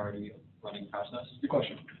trace an already running process? Good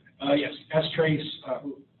question. Yes, S-trace,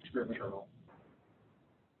 Kernel.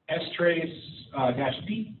 S-trace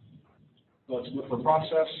 -P. So let's look for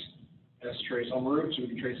process. S-trace on root, so we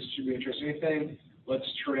can trace, should we trace anything?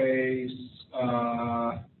 Let's trace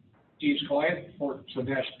each client, so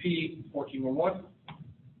 -P 1411.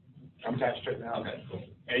 I'm attached to it now. Okay, cool.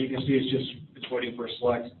 And you can see it's waiting for a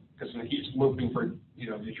select because it keeps looping for the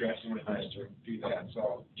address and it has to do that.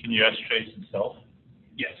 So can you S-trace itself?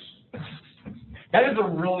 yes, that is a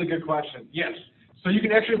really good question. Yes, so you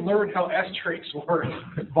can actually learn how S-trace works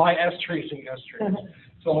by S-tracing S-trace.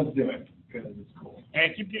 So let's do it because it's cool.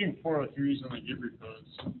 Hey, I keep getting 403s on my Git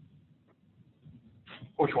repos.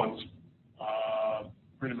 Which ones?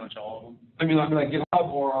 Pretty much all of them. I mean, like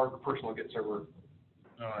GitHub or our personal Git server.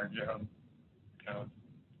 GitHub. Yeah.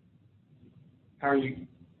 How are you?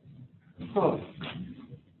 Oh.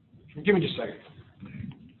 Give me just a second.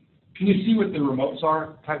 Can you see what the remotes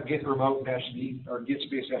are? Type git remote -d or git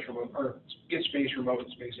space -remote or git space remote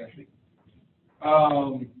space -d.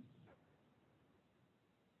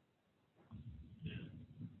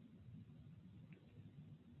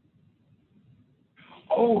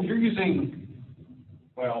 Oh, you're using.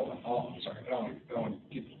 Well, sorry, I don't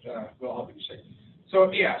want to get. Well, I'll just say.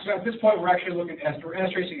 So yeah, so at this point we're actually looking at we're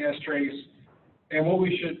S-tracing S-trace, and what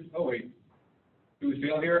we should. Oh wait, do we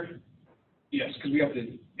fail here? Yes, because we have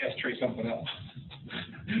to S-trace something else.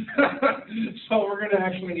 So we're going to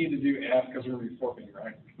actually need to do F because we're going to be forking,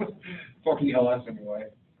 right? Forking LS anyway.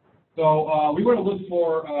 So we want to look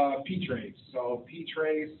for ptrace. So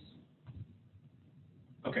ptrace.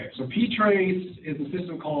 Okay, so ptrace is the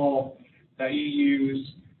system call that you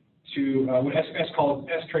use to what S calls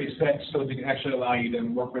S-trace set, so that it can actually allow you to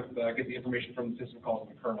work with get the information from the system calls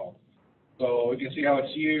in the kernel. So you can see how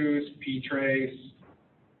it's used, ptrace,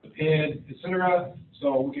 the PID, etc.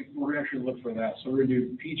 So we're going to actually look for that. So we're going to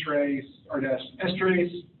do ptrace, or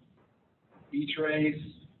strace, ptrace,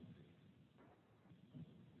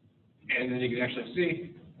 and then you can actually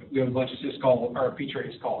see we have a bunch of syscall or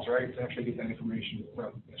ptrace calls, right, to actually get that information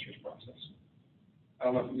from the strace process. I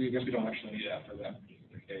don't know. I guess we don't actually need that for that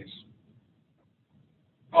particular case.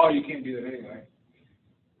 Oh, you can't do that anyway.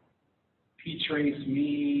 Ptrace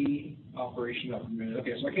me operation up a minute.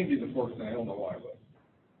 Okay, so I can't do the fourth thing. I don't know why, but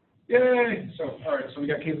yay! So all right, so we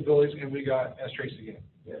got capabilities and we got strace again.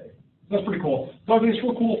 Yay! That's pretty cool. So I think it's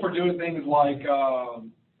real cool for doing things like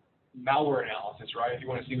malware analysis, right? If you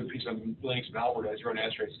want to see what piece of Linux malware does, you run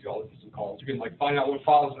strace to do all the system calls. You can like find out what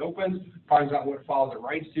files it opens, find out what files it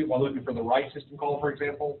writes to by looking for the right system call, for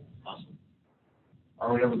example. Awesome.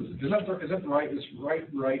 Or whatever. Is that the right? Is write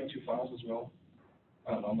to files as well?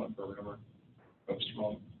 I don't know. I'm not a programmer. Oops,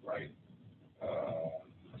 wrong. Right.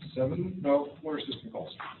 7? No. What are system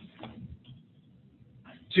calls?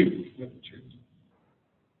 2.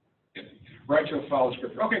 Yeah. Write to a file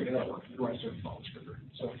descriptor. Okay, that works. Write to a file descriptor.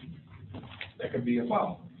 So that could be a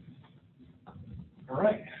file. All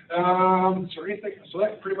right. So anything? So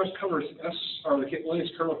that pretty much covers the Linux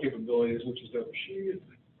kernel capabilities, which is the sheet.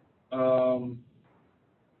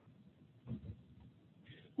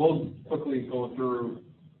 We'll quickly go through.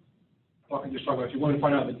 I can just talk about if you want to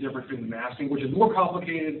find out the difference between the masking, which is more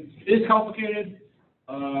complicated. It is complicated,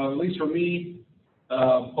 at least for me,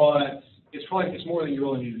 but it's more than you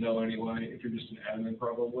really need to know anyway. If you're just an admin,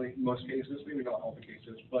 probably in most cases, maybe not all the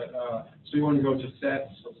cases. But so you want to go to sets.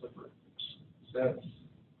 Let's look for sets.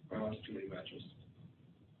 That's too many matches.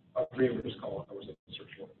 I forget what it's called. I was at the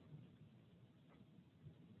search for.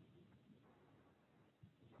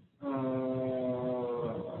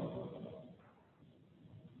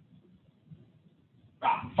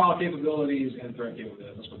 File capabilities and thread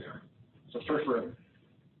capabilities. That's what they are. So search for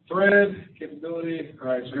thread capability. All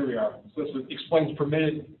right, so here we are. So this explains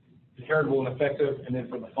permitted, inheritable, and effective, and then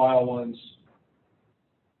for the file ones,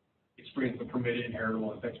 explains the permitted,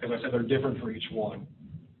 inheritable, and effective. As I said, they're different for each one.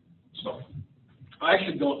 So I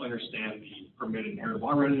actually don't understand the permitted, inheritable.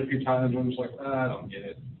 I read it a few times, and I'm just like, I don't get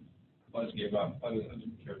it. I just gave up. I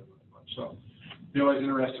didn't care much. So if you're always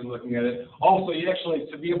interested in looking at it. Also, you actually,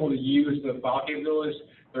 to be able to use the file capabilities,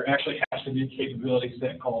 there actually has to be a capability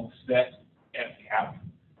set called set fcap.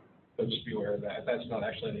 So just be aware of that. If that's not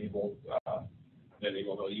actually enabled, then they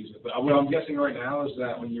won't use it. But what I'm guessing right now is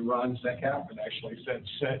that when you run setcap, it actually sets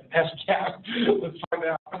set fcap. Let's find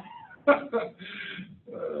out. That's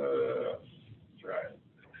right.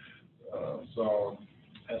 So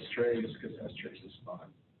strace, because strace is fine.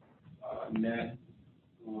 Net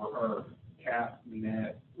or cap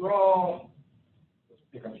net raw. Let's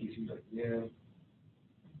pick on TC again.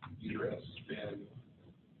 User spin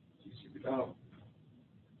TC out.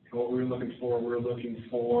 And what we're looking for,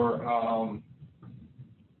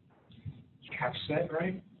 cap set,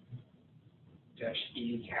 right?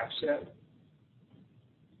 -E cap set.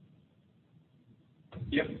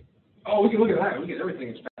 Yep. Oh, we can look at that. We get everything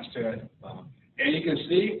is passed to it. And you can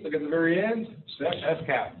see, look at the very end, set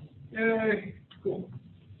fcap. Yay. Cool.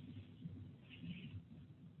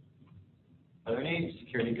 Are there any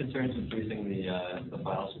security concerns with using the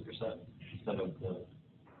file superset instead of the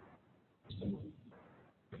system?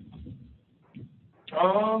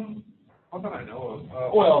 Not that I know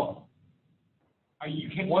of. Well, you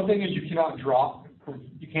can. One thing is you cannot drop.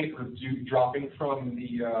 You can't do dropping from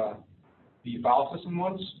the file system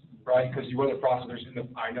ones, right? Because you run the processors in the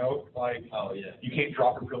inode. Like, oh yeah, you can't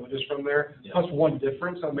drop your privileges from there. Yeah. That's one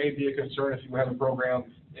difference that may be a concern if you have a program.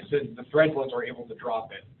 Instead, the thread ones are able to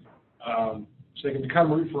drop it. So they can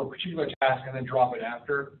become root for a particular task and then drop it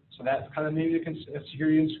after. So that's kind of maybe a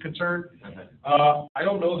security concern. Okay. I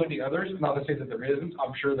don't know of any others. Not to say that there isn't.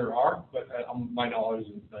 I'm sure there are, but my knowledge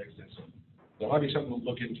isn't that extensive. So it might be something to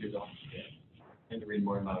look into, though. Yeah. And to read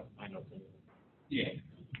more about inode. Yeah.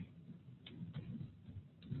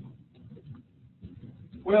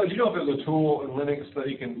 Well, do you know if there's a tool in Linux that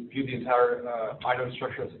you can view the entire inode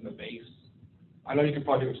structure that's in the base? I know you can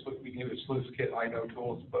probably do sleuthkit inode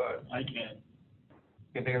tools, but I can.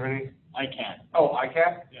 Can't think of any? I can. Oh,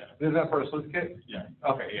 ICAP? Yeah. Is that part of sleuthkit? Yeah.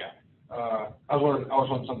 Okay, yeah. I was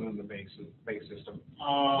wondering something in the base system.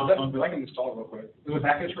 I can install it real quick. Is it a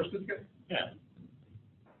package for sleuthkit? Yeah.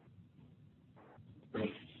 So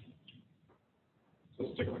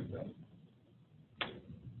let's take a look at that.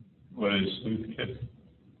 What is sleuthkit?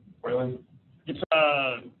 Waylon? It's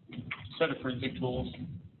a set of forensic tools.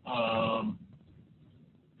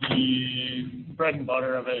 The bread and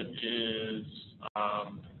butter of it is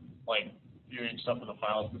like viewing stuff at the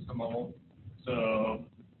file system level. So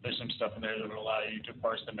there's some stuff in there that will allow you to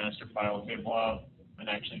parse the master file table out and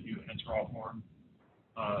actually view it in its raw form.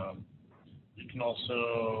 You can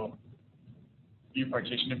also view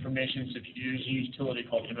partition information. So if you use a utility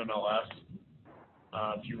called MMLS,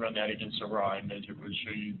 if you run that against a raw image, it would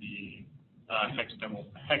show you the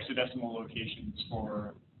hexadecimal locations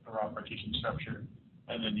for the raw partition structure,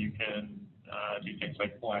 and then you can do things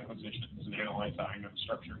like pull acquisitions and analyze the inode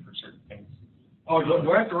structure for certain things. Oh,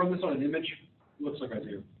 do I have to run this on an image? Looks like I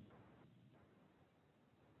do.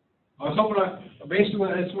 I was hoping basically,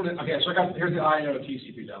 I just want to, okay, so here's the inode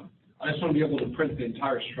TCP dump. I just want to be able to print the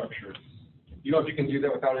entire structure. You know if you can do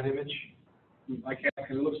that without an image? I can't,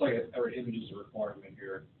 because it looks like an image is a requirement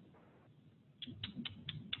here.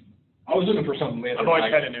 I was looking for something later. I've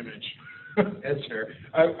always had an image. That's fair.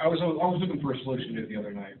 I was looking for a solution to it the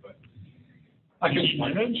other night, but. Do you need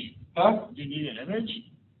an image? Huh? Do you need an image?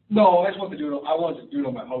 No, I just want to do it. I wanted to do it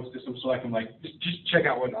on my host system so I can just check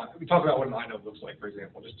out what we talk about what an inode looks like, for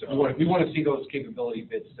example. We want to see those capability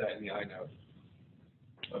bits set in the inode.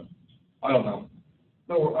 But I don't know.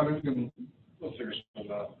 No, I mean we'll figure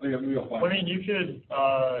something out. Maybe I'll find. I mean, you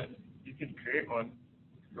could create one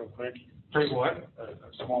real quick. Create what?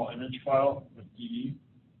 A small image file with DE.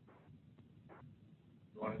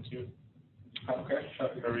 You wanted to? Okay.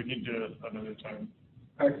 Or we can do it another time.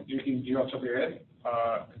 Do you know off the top of your head?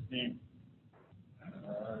 I think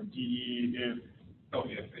DE if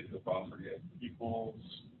It's the file forget. equals,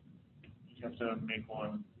 you have to make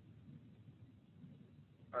one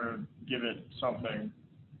or give it something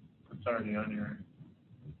that's already on your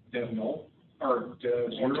Dev null or dev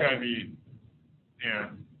It's got to zero? be, yeah.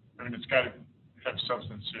 I mean, it's got to have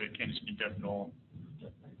substance to it. It can't just be dev null.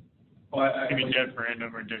 Well, It can be dev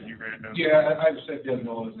random or dev random. yeah, I've said dev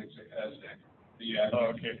null as yeah. Oh,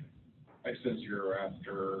 okay. I said zero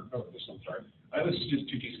after. Oh, this I'm sorry. This is just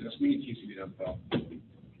two TCP. We need TCP dump file.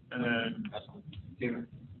 And then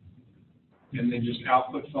And then just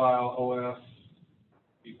output file OF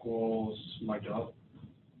equals my dump.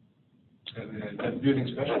 And then do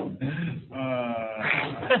anything special.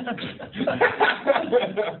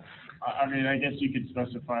 I mean, I guess you could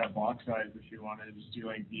specify a block size if you wanted. Just do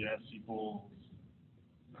like BS equals.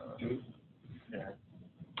 Yeah.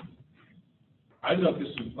 I don't know if this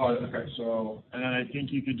is okay. So And then I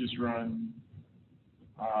think you could just run.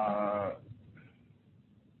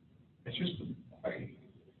 it's just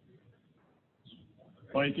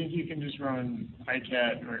Well, I think you can just run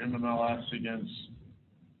ICAT or MMLS against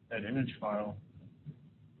that image file.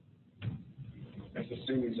 it's the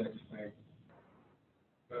same exact thing.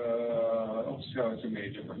 Let's see how it's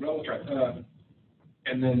made different. No, we'll try.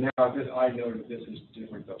 And then now this inode, this is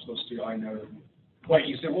different though. So let's do inode. Wait,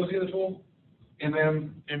 you said what was the other tool?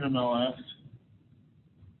 MMLS.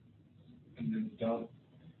 And then dump.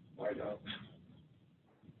 Why dump?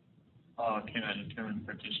 Can I determine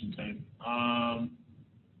partition type?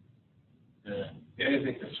 Yeah, I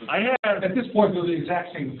think that's what, I have at this point they're the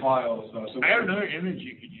exact same files though. So I have another image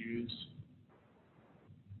you could use,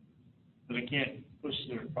 but I can't push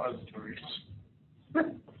the repositories.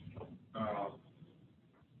 Well,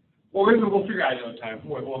 we'll figure out another time.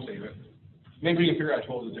 We'll save it. Maybe we can figure out a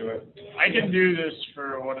tool to do it. I can do this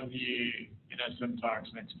for one of the NSM talks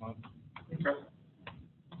next month. Okay.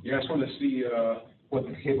 Yeah, I just want to see what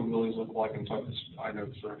the capabilities look like inside this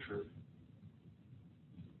inode structure.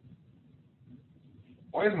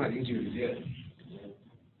 Why isn't that easier to get?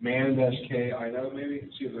 Man-K inode maybe?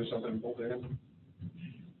 See if there's something built in.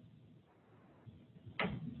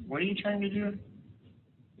 What are you trying to do?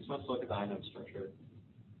 You're supposed to look at the inode structure.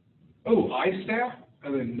 Oh, iStack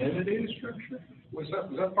and then metadata structure? Was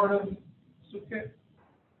that part of SwiftKit?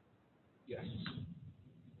 Yes.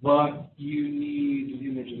 But you need an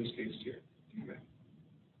image in this case here. Okay.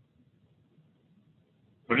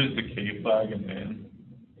 What is the K flag in man?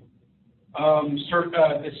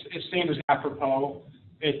 It's same as apropos.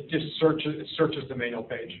 It just searches the manual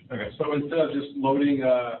page. Okay. So instead of just loading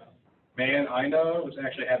man inode, it's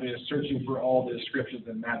actually having it searching for all the descriptions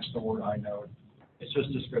that match the word inode. It's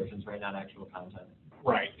just descriptions, right? Not actual content.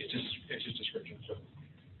 Right. It's just descriptions. So,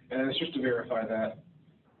 and it's just to verify that.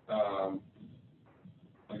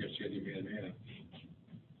 I guess you had to be man.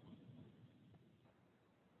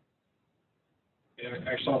 And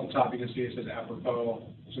I saw at the top, you can see it says apropos.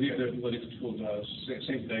 So yeah, the Linux tool does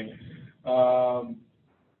same thing.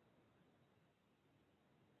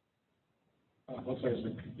 Looks like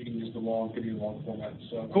you can use the pretty long format.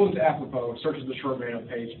 So goes to apropos, searches the short manual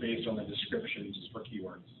page based on the descriptions for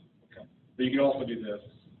keywords. Okay. But you can also do this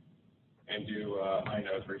and do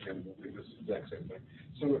inode, for example. Do this exact same thing.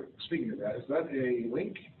 So speaking of that, is that a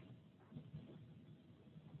link?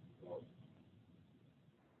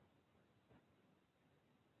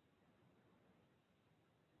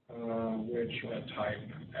 which type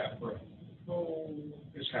apropos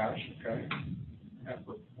is hash, okay.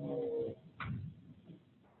 Apropos.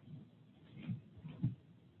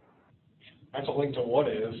 That's a link to what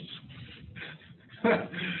is.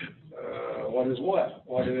 What is what?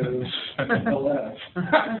 What is LF?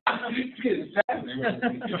 It's getting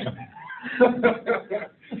fascinating.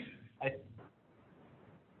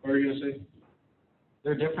 What are you gonna say?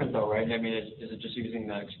 They're different though, right? I mean, is it just using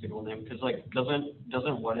the executable name? Because like,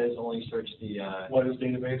 doesn't what is only search the what is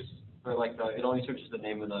database? Or like it only searches the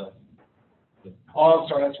name of the. Oh, I'm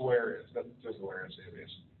sorry, that's where it is. That's the where is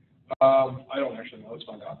database. I don't actually know. Let's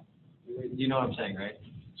find out. You know what I'm saying, right?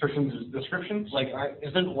 Search some descriptions. Like,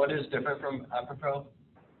 isn't what is different from apropos?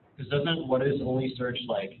 Because doesn't what is only search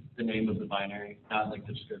like the name of the binary, not like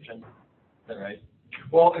the description? Is that right?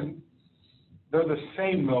 Well, and they're the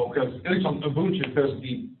same though, because at least on Ubuntu, because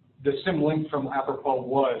the symlink from apropos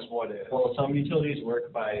was what is. Well, some utilities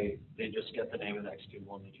work by they just get the name of the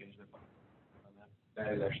executable and they change their function.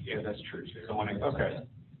 That is actually, yeah, that's true too. So wondering. Okay.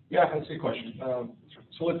 Yeah, that's a good question.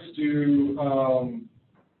 So let's do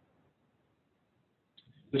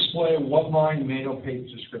display what line manual page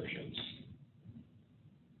descriptions.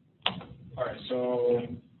 All right, so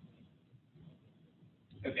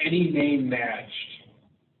if any name matched,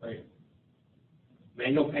 right?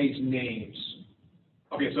 Manual page names.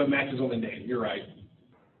 Okay, so it matches on the name. You're right.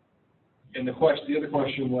 And the other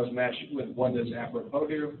question was match with what does apropos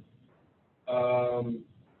do?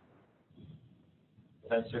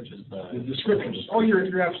 That searches The descriptions. Oh,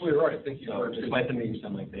 you're absolutely right. Thank you. So despite them being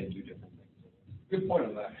some like they do different things. Good point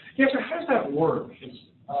on that. Yeah, so how does that work? It's,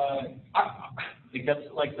 it gets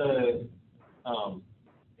like the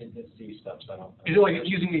it's C stuff. So I don't. Is it like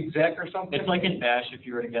using the exec or something? It's like in Bash if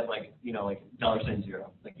you were to get like like $0.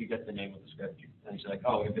 Like you get the name of the script and it's like,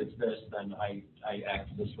 oh, if it's this, then I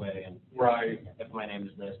act this way, and right. If my name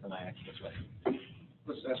is this, then I act this way.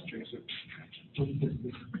 Let's S-trace it.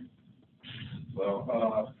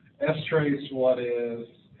 So S-trace what is,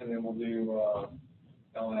 and then we'll do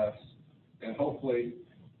LS, and hopefully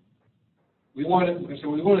we want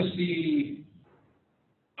to see.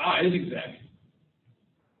 It is exec.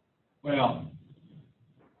 Well,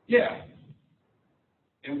 yeah.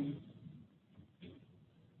 And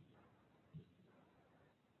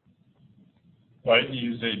why didn't you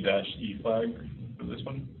use a -E flag for this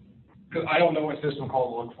one? because I don't know what system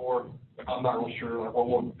call to look for. I'm not really sure like what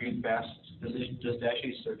would be best. Does it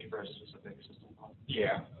actually search for a specific system call?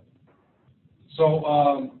 Yeah.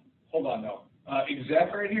 So hold on though.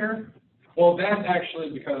 Exec right here. Well, that's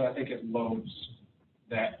actually because I think it loads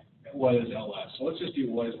that what is LS. So let's just do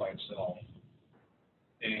what is by itself.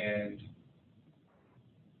 And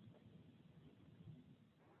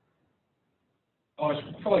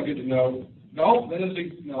it's probably good to know. No, that is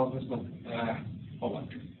no. That's not. Hold on.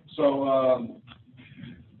 So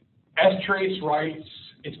strace writes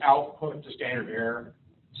its output to standard error.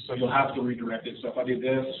 So you'll have to redirect it. So if I do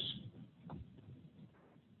this,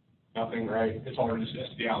 nothing, right? It's already just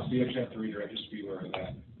SD out. So you actually have to redirect just to be aware of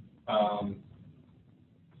that.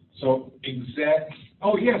 So exec.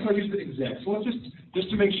 Oh yeah, so I used the exec. So let's just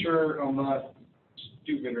to make sure I'm not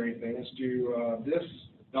stupid or anything. Let's do this.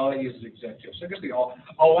 No, that uses exec too. So I guess they all.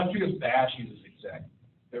 Oh, that's because Bash uses exec.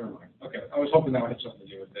 Never mind. Okay, I was hoping that would have something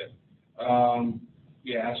to do with it.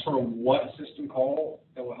 Yeah, sort of what system call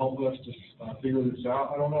that will help us to figure this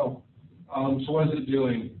out. I don't know. So what is it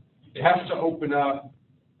doing? It has to open up.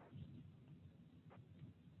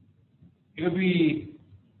 It would be.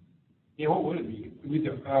 Yeah, what would it be? It would be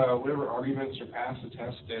the, whatever arguments are passed to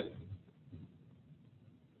test it.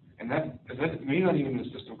 And that may not even be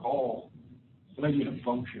a system call. It might be a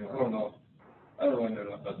function. I don't know. I don't really know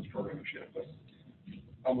enough about this programming shit, but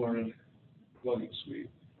I'm learning. Love it, sweet.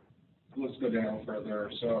 Let's go down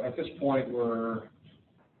further. So at this point, what are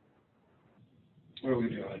we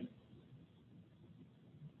doing?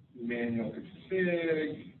 Manual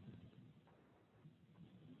config.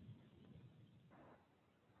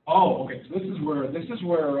 Oh, okay. So this is where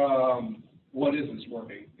what is this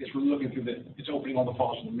working? It's really looking through it's opening all the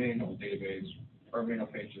files from the manual database or manual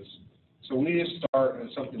pages. So we need to start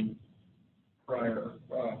at something prior.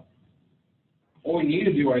 What we need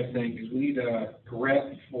to do, I think, is we need to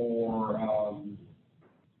grep for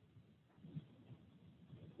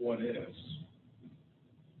what is.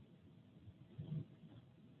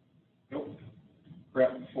 Nope.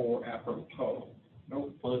 Grep for apropos.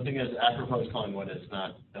 Nope. Well, the thing is, apropos is calling what is,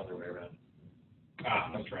 not the other way around.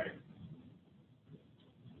 That's right.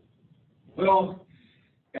 Well,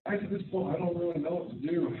 guys, at this point, I don't really know what to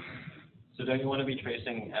do. So don't you want to be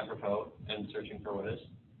tracing apropos and searching for what is?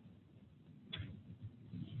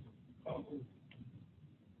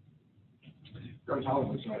 You're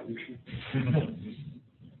on this side, you should.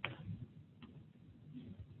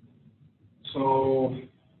 So,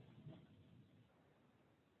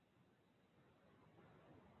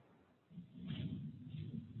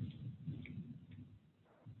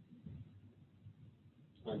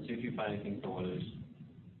 Let's see if you find anything for what it is.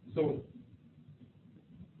 so,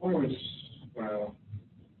 what was, well,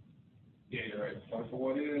 yeah, you're right, for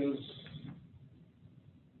what is.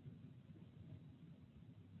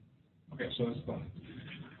 Okay, so it's fine.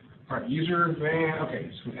 All right, user van,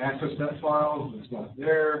 okay, so access that file, it's not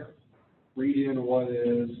there. Read in what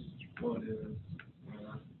is,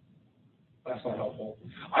 that's not helpful.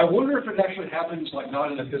 I wonder if it actually happens, like,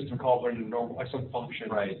 not in a system call, but in a normal, like some function.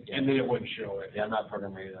 Right, yeah. And then it wouldn't show it. Yeah, I'm not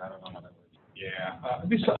programmer either. I don't know how that works. Yeah.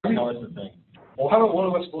 No, that's the thing. Well, how about one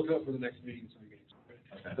of us look it up for the next meeting, so we can,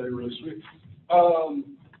 Okay. that'd be really sweet.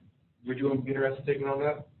 Would you be interested in taking on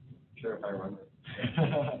that? Sure, if I remember.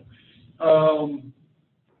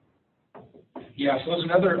 Yeah, so there's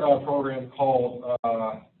another program called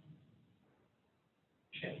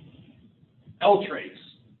LTrace,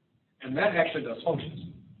 and that actually does functions.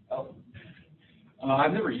 Oh.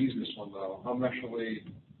 I've never used this one though. I'm actually.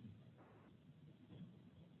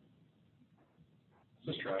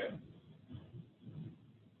 Let's try it.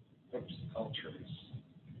 Oops, LTrace.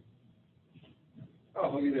 Oh,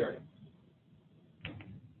 looky there.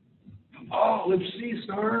 Oh, let's see,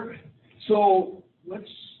 start. So let's.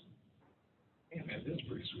 Yeah, man, this is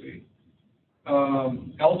pretty sweet.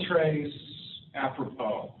 LTrace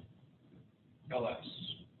apropos. LS.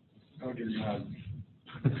 Oh dear God.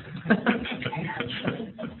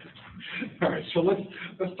 All right, so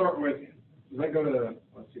let's start with. Does that go to?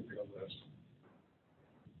 Let's see if it goes to this.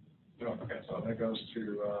 No, okay, so that goes to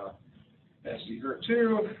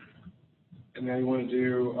SD2, and then you want to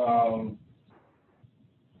do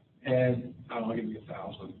and I'll give you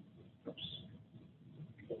 1,000. Oops.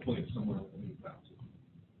 We'll put it somewhere within 1,000.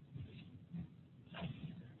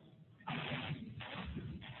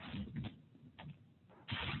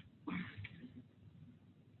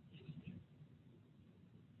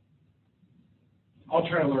 I'll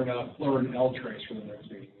try to learn LTrace for the next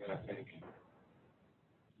meeting, I think.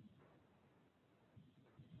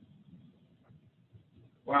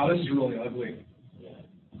 Wow, this is really ugly.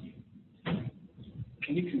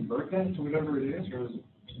 Can you convert that to whatever it is, or is it?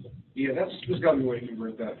 Yeah, there's got to be a way to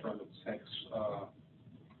convert that from text,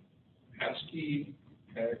 ASCII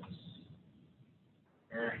text.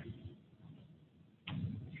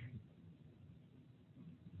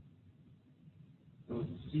 Let's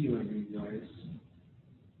see what would be nice.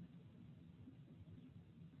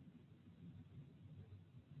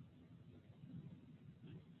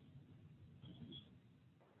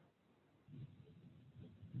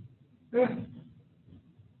 Yeah.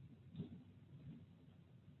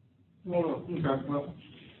 No, okay, well,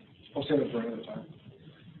 I'll save it for another time.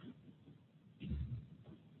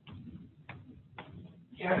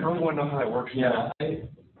 Yeah, I really want to know how that works. Yeah, I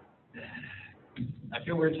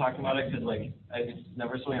feel weird talking about it because, like, it's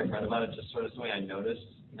never something I've read about. It's just sort of something I noticed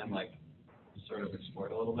and I'm, like, sort of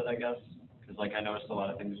explored a little bit, I guess. Because, like, I noticed a lot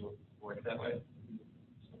of things work that way.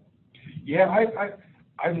 Yeah,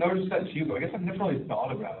 I've noticed that too, but I guess I've never really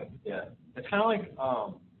thought about it. Yeah. It's kind of like,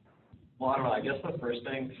 well, I don't know. I guess the first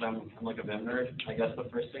thing, because I'm like a Vim nerd, I guess the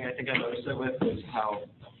first thing I think I noticed it with was how,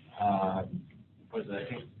 what is it?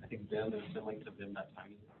 I think Vim is linked to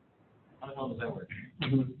Vim.tiny. How the hell does that work?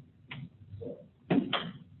 Mm-hmm.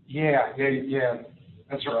 Yeah.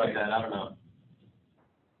 That's right. Like that, I don't know.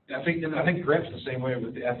 I think grep's the same way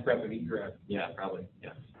with the fgrep and egrep. Yeah, probably.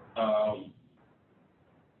 Yeah.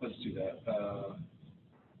 Let's do that.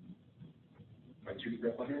 My 2D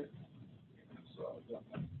grep on here. So,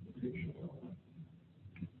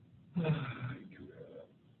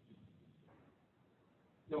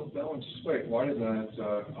 nope, that one's wait. Why did that?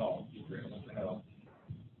 Oh, egrep. What the hell?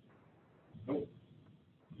 Nope.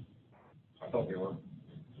 I thought they were.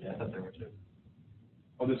 Yeah, I thought there were two.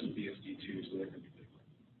 Oh, this is BSD2, so they're going to be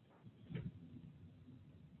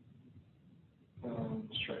different.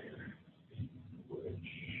 Let's try here.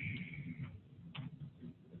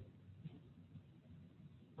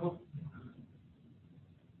 Oh.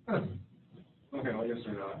 Huh. Okay, well, I guess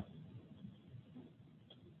they're not.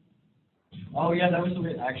 Oh yeah, that was the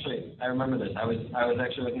way. Actually, I remember this. I was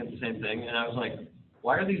actually looking at the same thing, and I was like,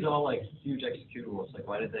 why are these all like huge executables? Like,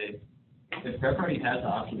 why did they? If grep already has the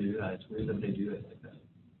option to do that, it's weird that they do it like that.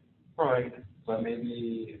 Right. But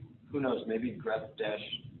maybe, who knows? Maybe grep dash,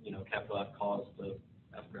 capital F calls the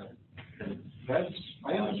fgrep.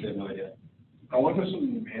 I honestly have no idea. I wonder something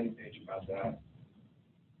in the man page about that.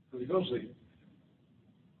 Because it goes like.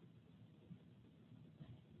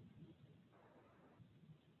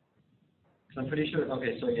 I'm pretty sure,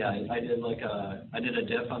 okay, so yeah, I did a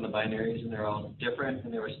diff on the binaries, and they're all different,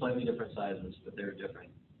 and they were slightly different sizes, but they were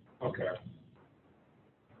different. Okay.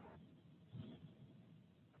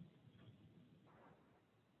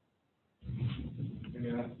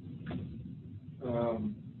 Yeah.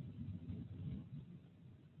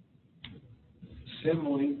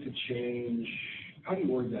 Symlink to change, how do you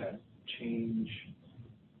word that? Change,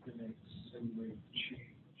 symlink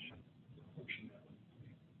change functionality.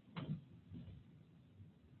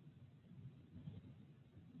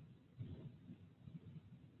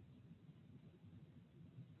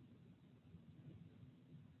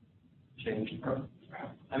 Change.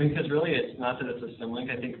 I mean, because really, it's not that it's a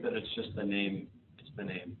symlink. I think that it's just the name. It's the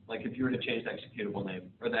name. Like if you were to change the executable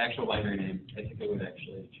name or the actual binary name, I think it would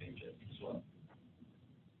actually change it as well.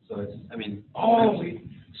 So it's, I mean. Oh,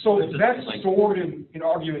 so that's like, stored in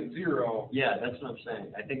argument 0. Yeah, that's what I'm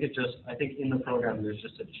saying. I think in the program there's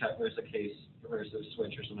just a check, there's a case, or there's a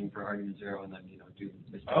switch or something for argument 0, and then do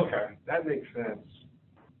this. Okay, that makes sense.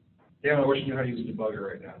 Yeah, I wish I knew how to use a debugger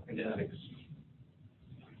right now. Yeah. That makes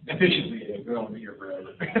efficiently, we don't be here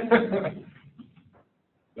forever.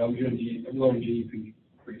 I'm learning GEP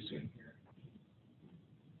pretty soon here.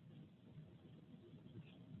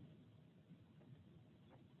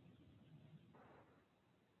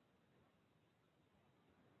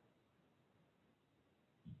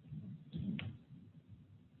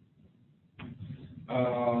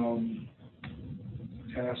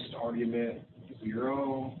 Test argument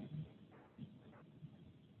 0.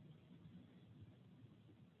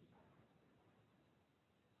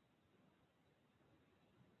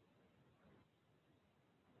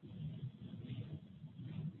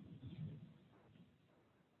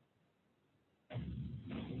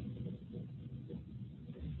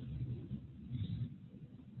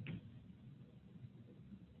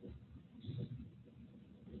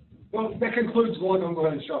 Well, that concludes one. I'm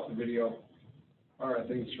going to stop the video. All right,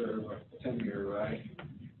 thanks for attending, everybody.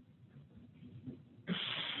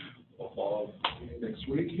 We'll follow next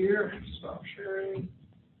week here. Stop sharing.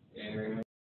 And